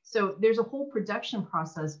 So there's a whole production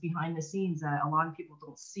process behind the scenes that a lot of people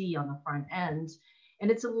don't see on the front end. And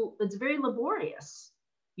it's very laborious,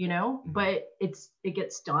 but it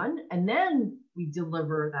gets done. And then we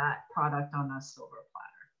deliver that product on a silver platter.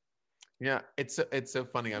 Yeah, it's so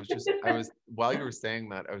funny. While you were saying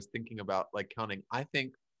that, I was thinking about like counting. I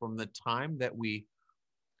think from the time that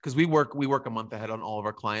because we work a month ahead on all of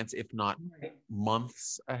our clients, if not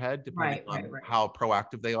months ahead, depending on how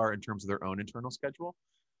proactive they are in terms of their own internal schedule.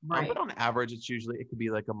 But on average, it could be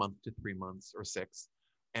like a month to 3 months or 6,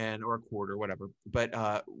 or a quarter, whatever.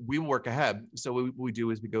 But we work ahead. So what we do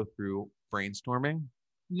is we go through brainstorming,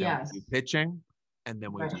 then we do pitching, and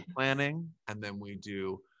then we do planning, and then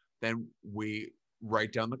we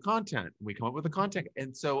write down the content. We come up with the content.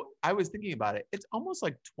 And so I was thinking about it. It's almost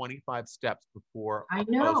like 25 steps before a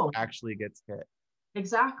post actually gets hit.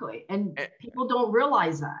 Exactly. And people don't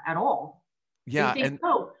realize that at all. Yeah. They think,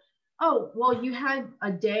 oh, well, you had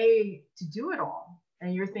a day to do it all.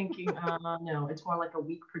 And you're thinking, no, it's more like a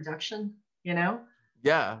week production,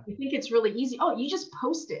 Yeah. You think it's really easy. Oh, you just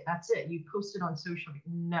post it. That's it. You post it on social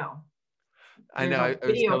media. No. I know.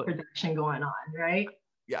 Video production going on, right?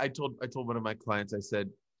 Yeah, I told one of my clients, I said,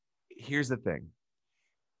 here's the thing.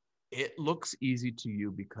 It looks easy to you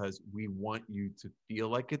because we want you to feel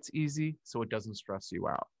like it's easy so it doesn't stress you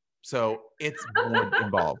out. So it's more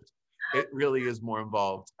involved. It really is more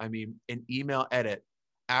involved. I mean, an email edit,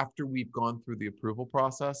 after we've gone through the approval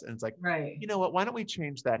process, and it's like, right. You know what, why don't we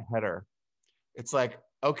change that header? It's like,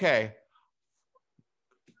 okay,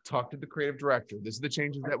 talk to the creative director. This is the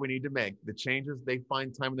changes that we need to make. The changes, they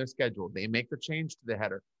find time in their schedule. They make the change to the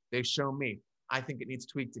header. They show me. I think it needs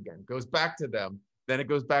tweaked again. Goes back to them. Then it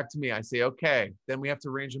goes back to me. I say, okay. Then we have to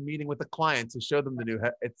arrange a meeting with the client to show them the new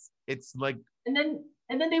header. It's like. And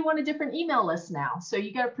then they want a different email list now. So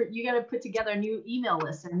you gotta put together a new email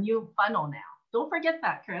list and a new funnel now. Don't forget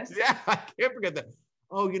that, Chris. Yeah, I can't forget that.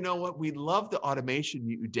 Oh, you know what? We love the automation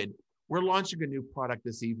you did. We're launching a new product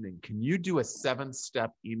this evening. Can you do a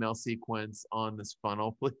 7-step email sequence on this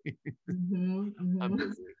funnel, please?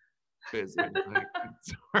 I'm busy. Like,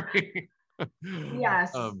 sorry.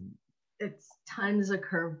 Yes. It's tons of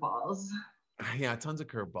curveballs. Yeah, tons of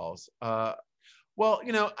curveballs. Well,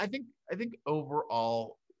 you know, I think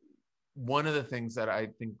overall, one of the things that I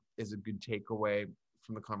think is a good takeaway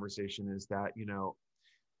from the conversation is that, you know,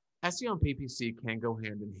 SEO and PPC can go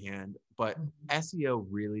hand in hand, but SEO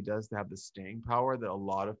really does have the staying power that a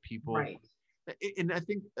lot of people, right. And I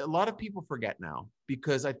think a lot of people forget now,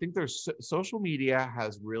 because I think there's social media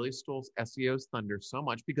has really stole SEO's thunder so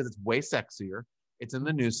much because it's way sexier. It's in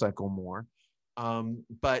the news cycle more.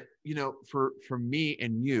 But, you know, for me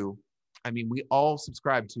and you, I mean, we all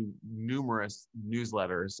subscribe to numerous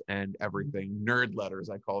newsletters and everything, nerd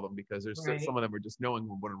letters, I call them, because there's some of them are just no one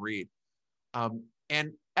would want to read.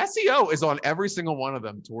 And SEO is on every single one of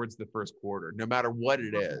them towards the first quarter, no matter what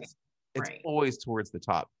it is. It's always towards the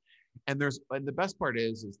top. And the best part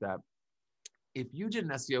is that if you did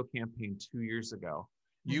an SEO campaign 2 years ago,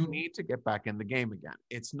 you need to get back in the game again.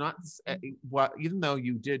 It's not, well, even though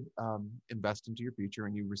you did invest into your future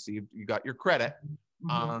and you got your credit,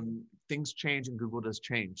 things change and Google does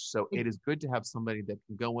change. So it is good to have somebody that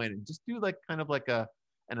can go in and just do like kind of like an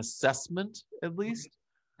assessment, at least.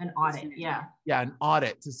 An audit, yeah. Yeah, an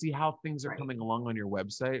audit to see how things are coming along on your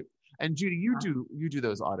website. And Judy, you do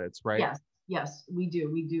those audits, right? Yes, we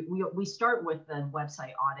do. We start with the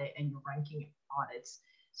website audit and your ranking audits.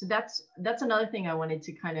 So that's another thing I wanted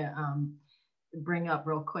to kind of bring up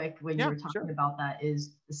real quick when you were talking about that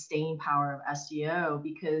is the staying power of SEO,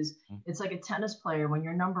 because it's like a tennis player. When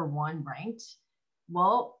you're number one ranked,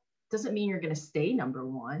 well, doesn't mean you're going to stay number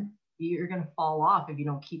one. You're going to fall off if you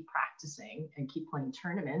don't keep practicing and keep playing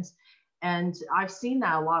tournaments. And I've seen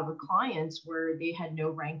that a lot of clients where they had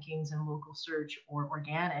no rankings in local search or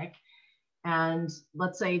organic. And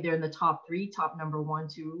let's say they're in the top 3, top number 1,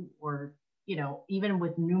 2, or, you know, even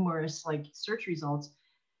with numerous like search results,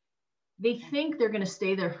 they think they're going to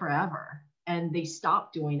stay there forever and they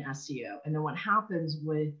stop doing SEO. And then what happens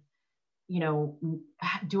with, you know,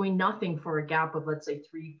 doing nothing for a gap of, let's say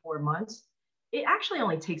 3-4 months, it actually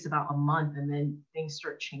only takes about a month and then things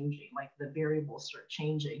start changing, like the variables start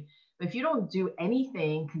changing. But if you don't do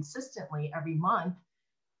anything consistently every month,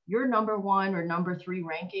 your number 1 or number 3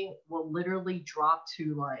 ranking will literally drop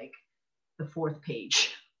to like the 4th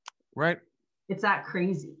page. Right. It's that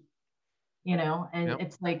crazy, you know, and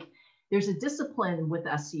it's like, there's a discipline with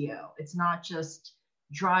SEO. It's not just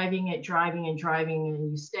driving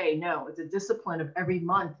and you stay. No, it's a discipline of every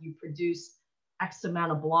month you produce X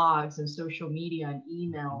amount of blogs and social media and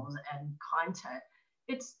emails and content.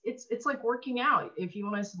 It's like working out. If you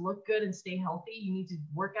want to look good and stay healthy, you need to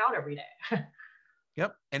work out every day.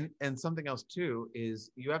 Yep. And something else too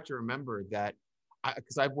is you have to remember that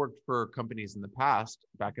because I've worked for companies in the past,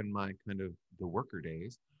 back in my kind of the worker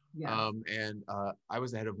days. Yeah. And I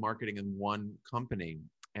was the head of marketing in one company,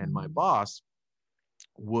 and my boss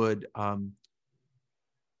was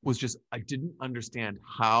just, I didn't understand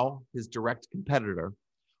how his direct competitor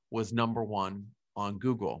was number 1 on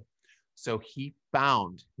Google. So he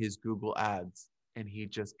found his Google ads and he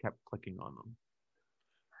just kept clicking on them.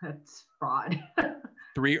 That's fraud.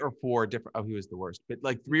 3 or 4 different, oh, he was the worst, but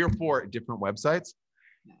like 3 or 4 different websites,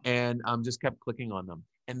 and just kept clicking on them.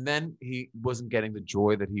 And then he wasn't getting the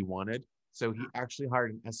joy that he wanted. So he actually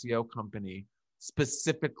hired an SEO company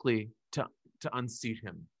specifically to unseat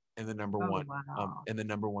him in the number one, in the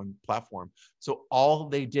number 1 platform. So all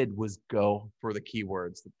they did was go for the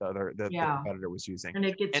keywords that the competitor was using. And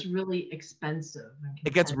it gets really expensive.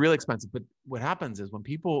 It gets really expensive. But what happens is when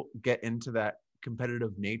people get into that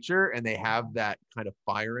competitive nature and they have that kind of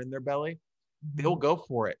fire in their belly, they'll go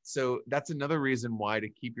for it. So that's another reason why to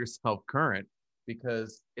keep yourself current,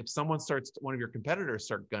 because if one of your competitors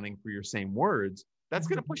start gunning for your same words, that's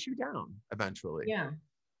going to push you down eventually. Yeah.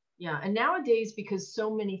 And nowadays, because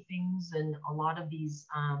so many things and a lot of these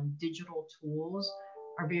digital tools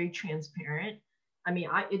are very transparent. I mean,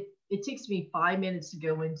 it takes me 5 minutes to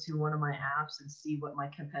go into one of my apps and see what my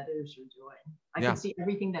competitors are doing. I can see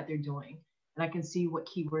everything that they're doing. and I can see what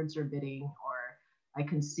keywords are bidding, or I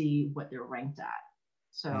can see what they're ranked at.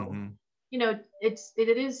 So, you know, it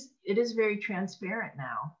is very transparent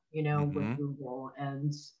now, you know, with Google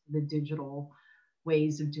and the digital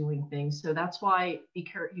ways of doing things. So that's why, you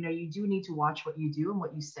know, you do need to watch what you do and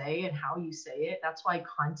what you say and how you say it. That's why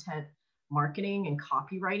content marketing and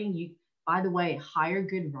copywriting, you, by the way, hire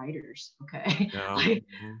good writers. Okay.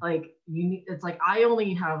 Like you need, it's like, I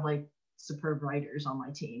only have like superb writers on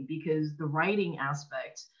my team, because the writing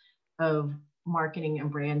aspect of marketing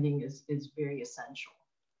and branding is very essential,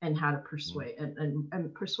 and how to persuade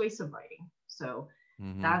and persuasive writing. So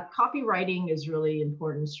that copywriting is really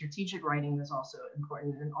important. Strategic writing is also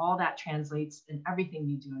important, and all that translates in everything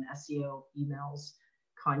you do in SEO, emails,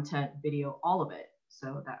 content, video, all of it.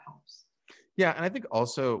 So that helps. Yeah, and I think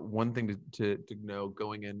also one thing to know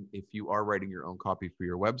going in, if you are writing your own copy for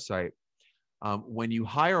your website, when you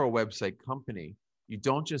hire a website company, you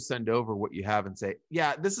don't just send over what you have and say,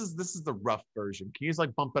 yeah, this is the rough version. Can you just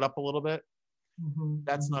like bump it up a little bit?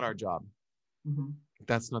 That's not our job.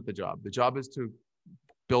 That's not the job. The job is to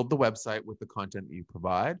build the website with the content that you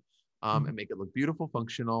provide, and make it look beautiful,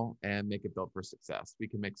 functional, and make it built for success. We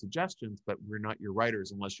can make suggestions, but we're not your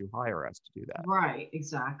writers unless you hire us to do that. Right.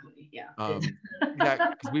 Exactly. Yeah.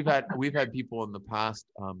 Yeah, because we've had people in the past.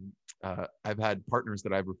 I've had partners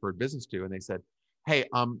that I've referred business to, and they said, "Hey,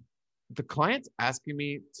 the client's asking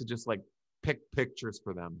me to just like pick pictures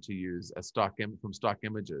for them to use as from stock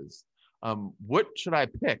images. What should I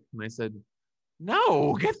pick?" And I said,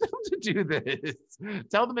 "No, get them to do this.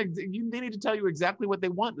 Tell them they need to tell you exactly what they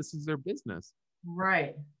want. This is their business."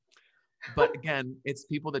 Right. But again, it's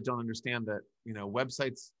people that don't understand that, you know,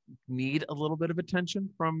 websites need a little bit of attention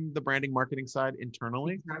from the branding marketing side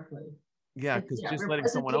internally. Exactly. Yeah, because just letting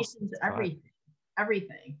someone else.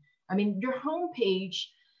 Everything. I mean, your homepage,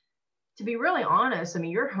 to be really honest, I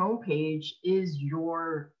mean, your homepage is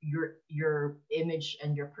your image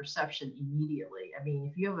and your perception immediately. I mean,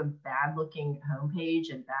 if you have a bad looking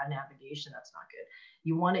homepage and bad navigation, that's not good.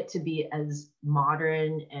 You want it to be as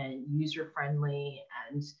modern and user friendly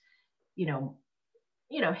and, you know,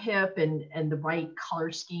 hip and the right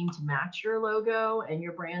color scheme to match your logo and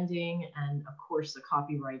your branding. And of course, the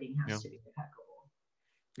copywriting has to be impeccable.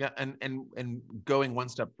 Yeah, and going one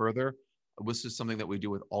step further, this is something that we do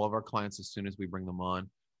with all of our clients as soon as we bring them on.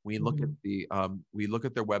 We look at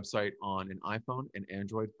their website on an iPhone, an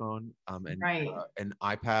Android phone, and an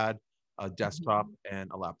iPad, a desktop, and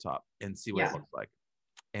a laptop, and see what it looks like.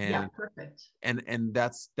 And perfect. And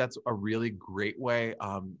that's a really great way.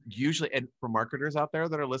 Usually, and for marketers out there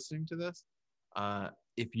that are listening to this,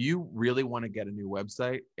 if you really want to get a new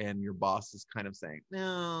website and your boss is kind of saying,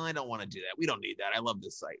 "No, I don't want to do that. We don't need that. I love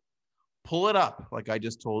this site." Pull it up, like I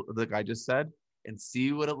just said, and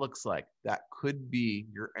see what it looks like. That could be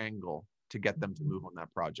your angle to get them to move on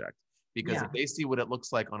that project. Because if they see what it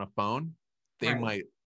looks like on a phone, they might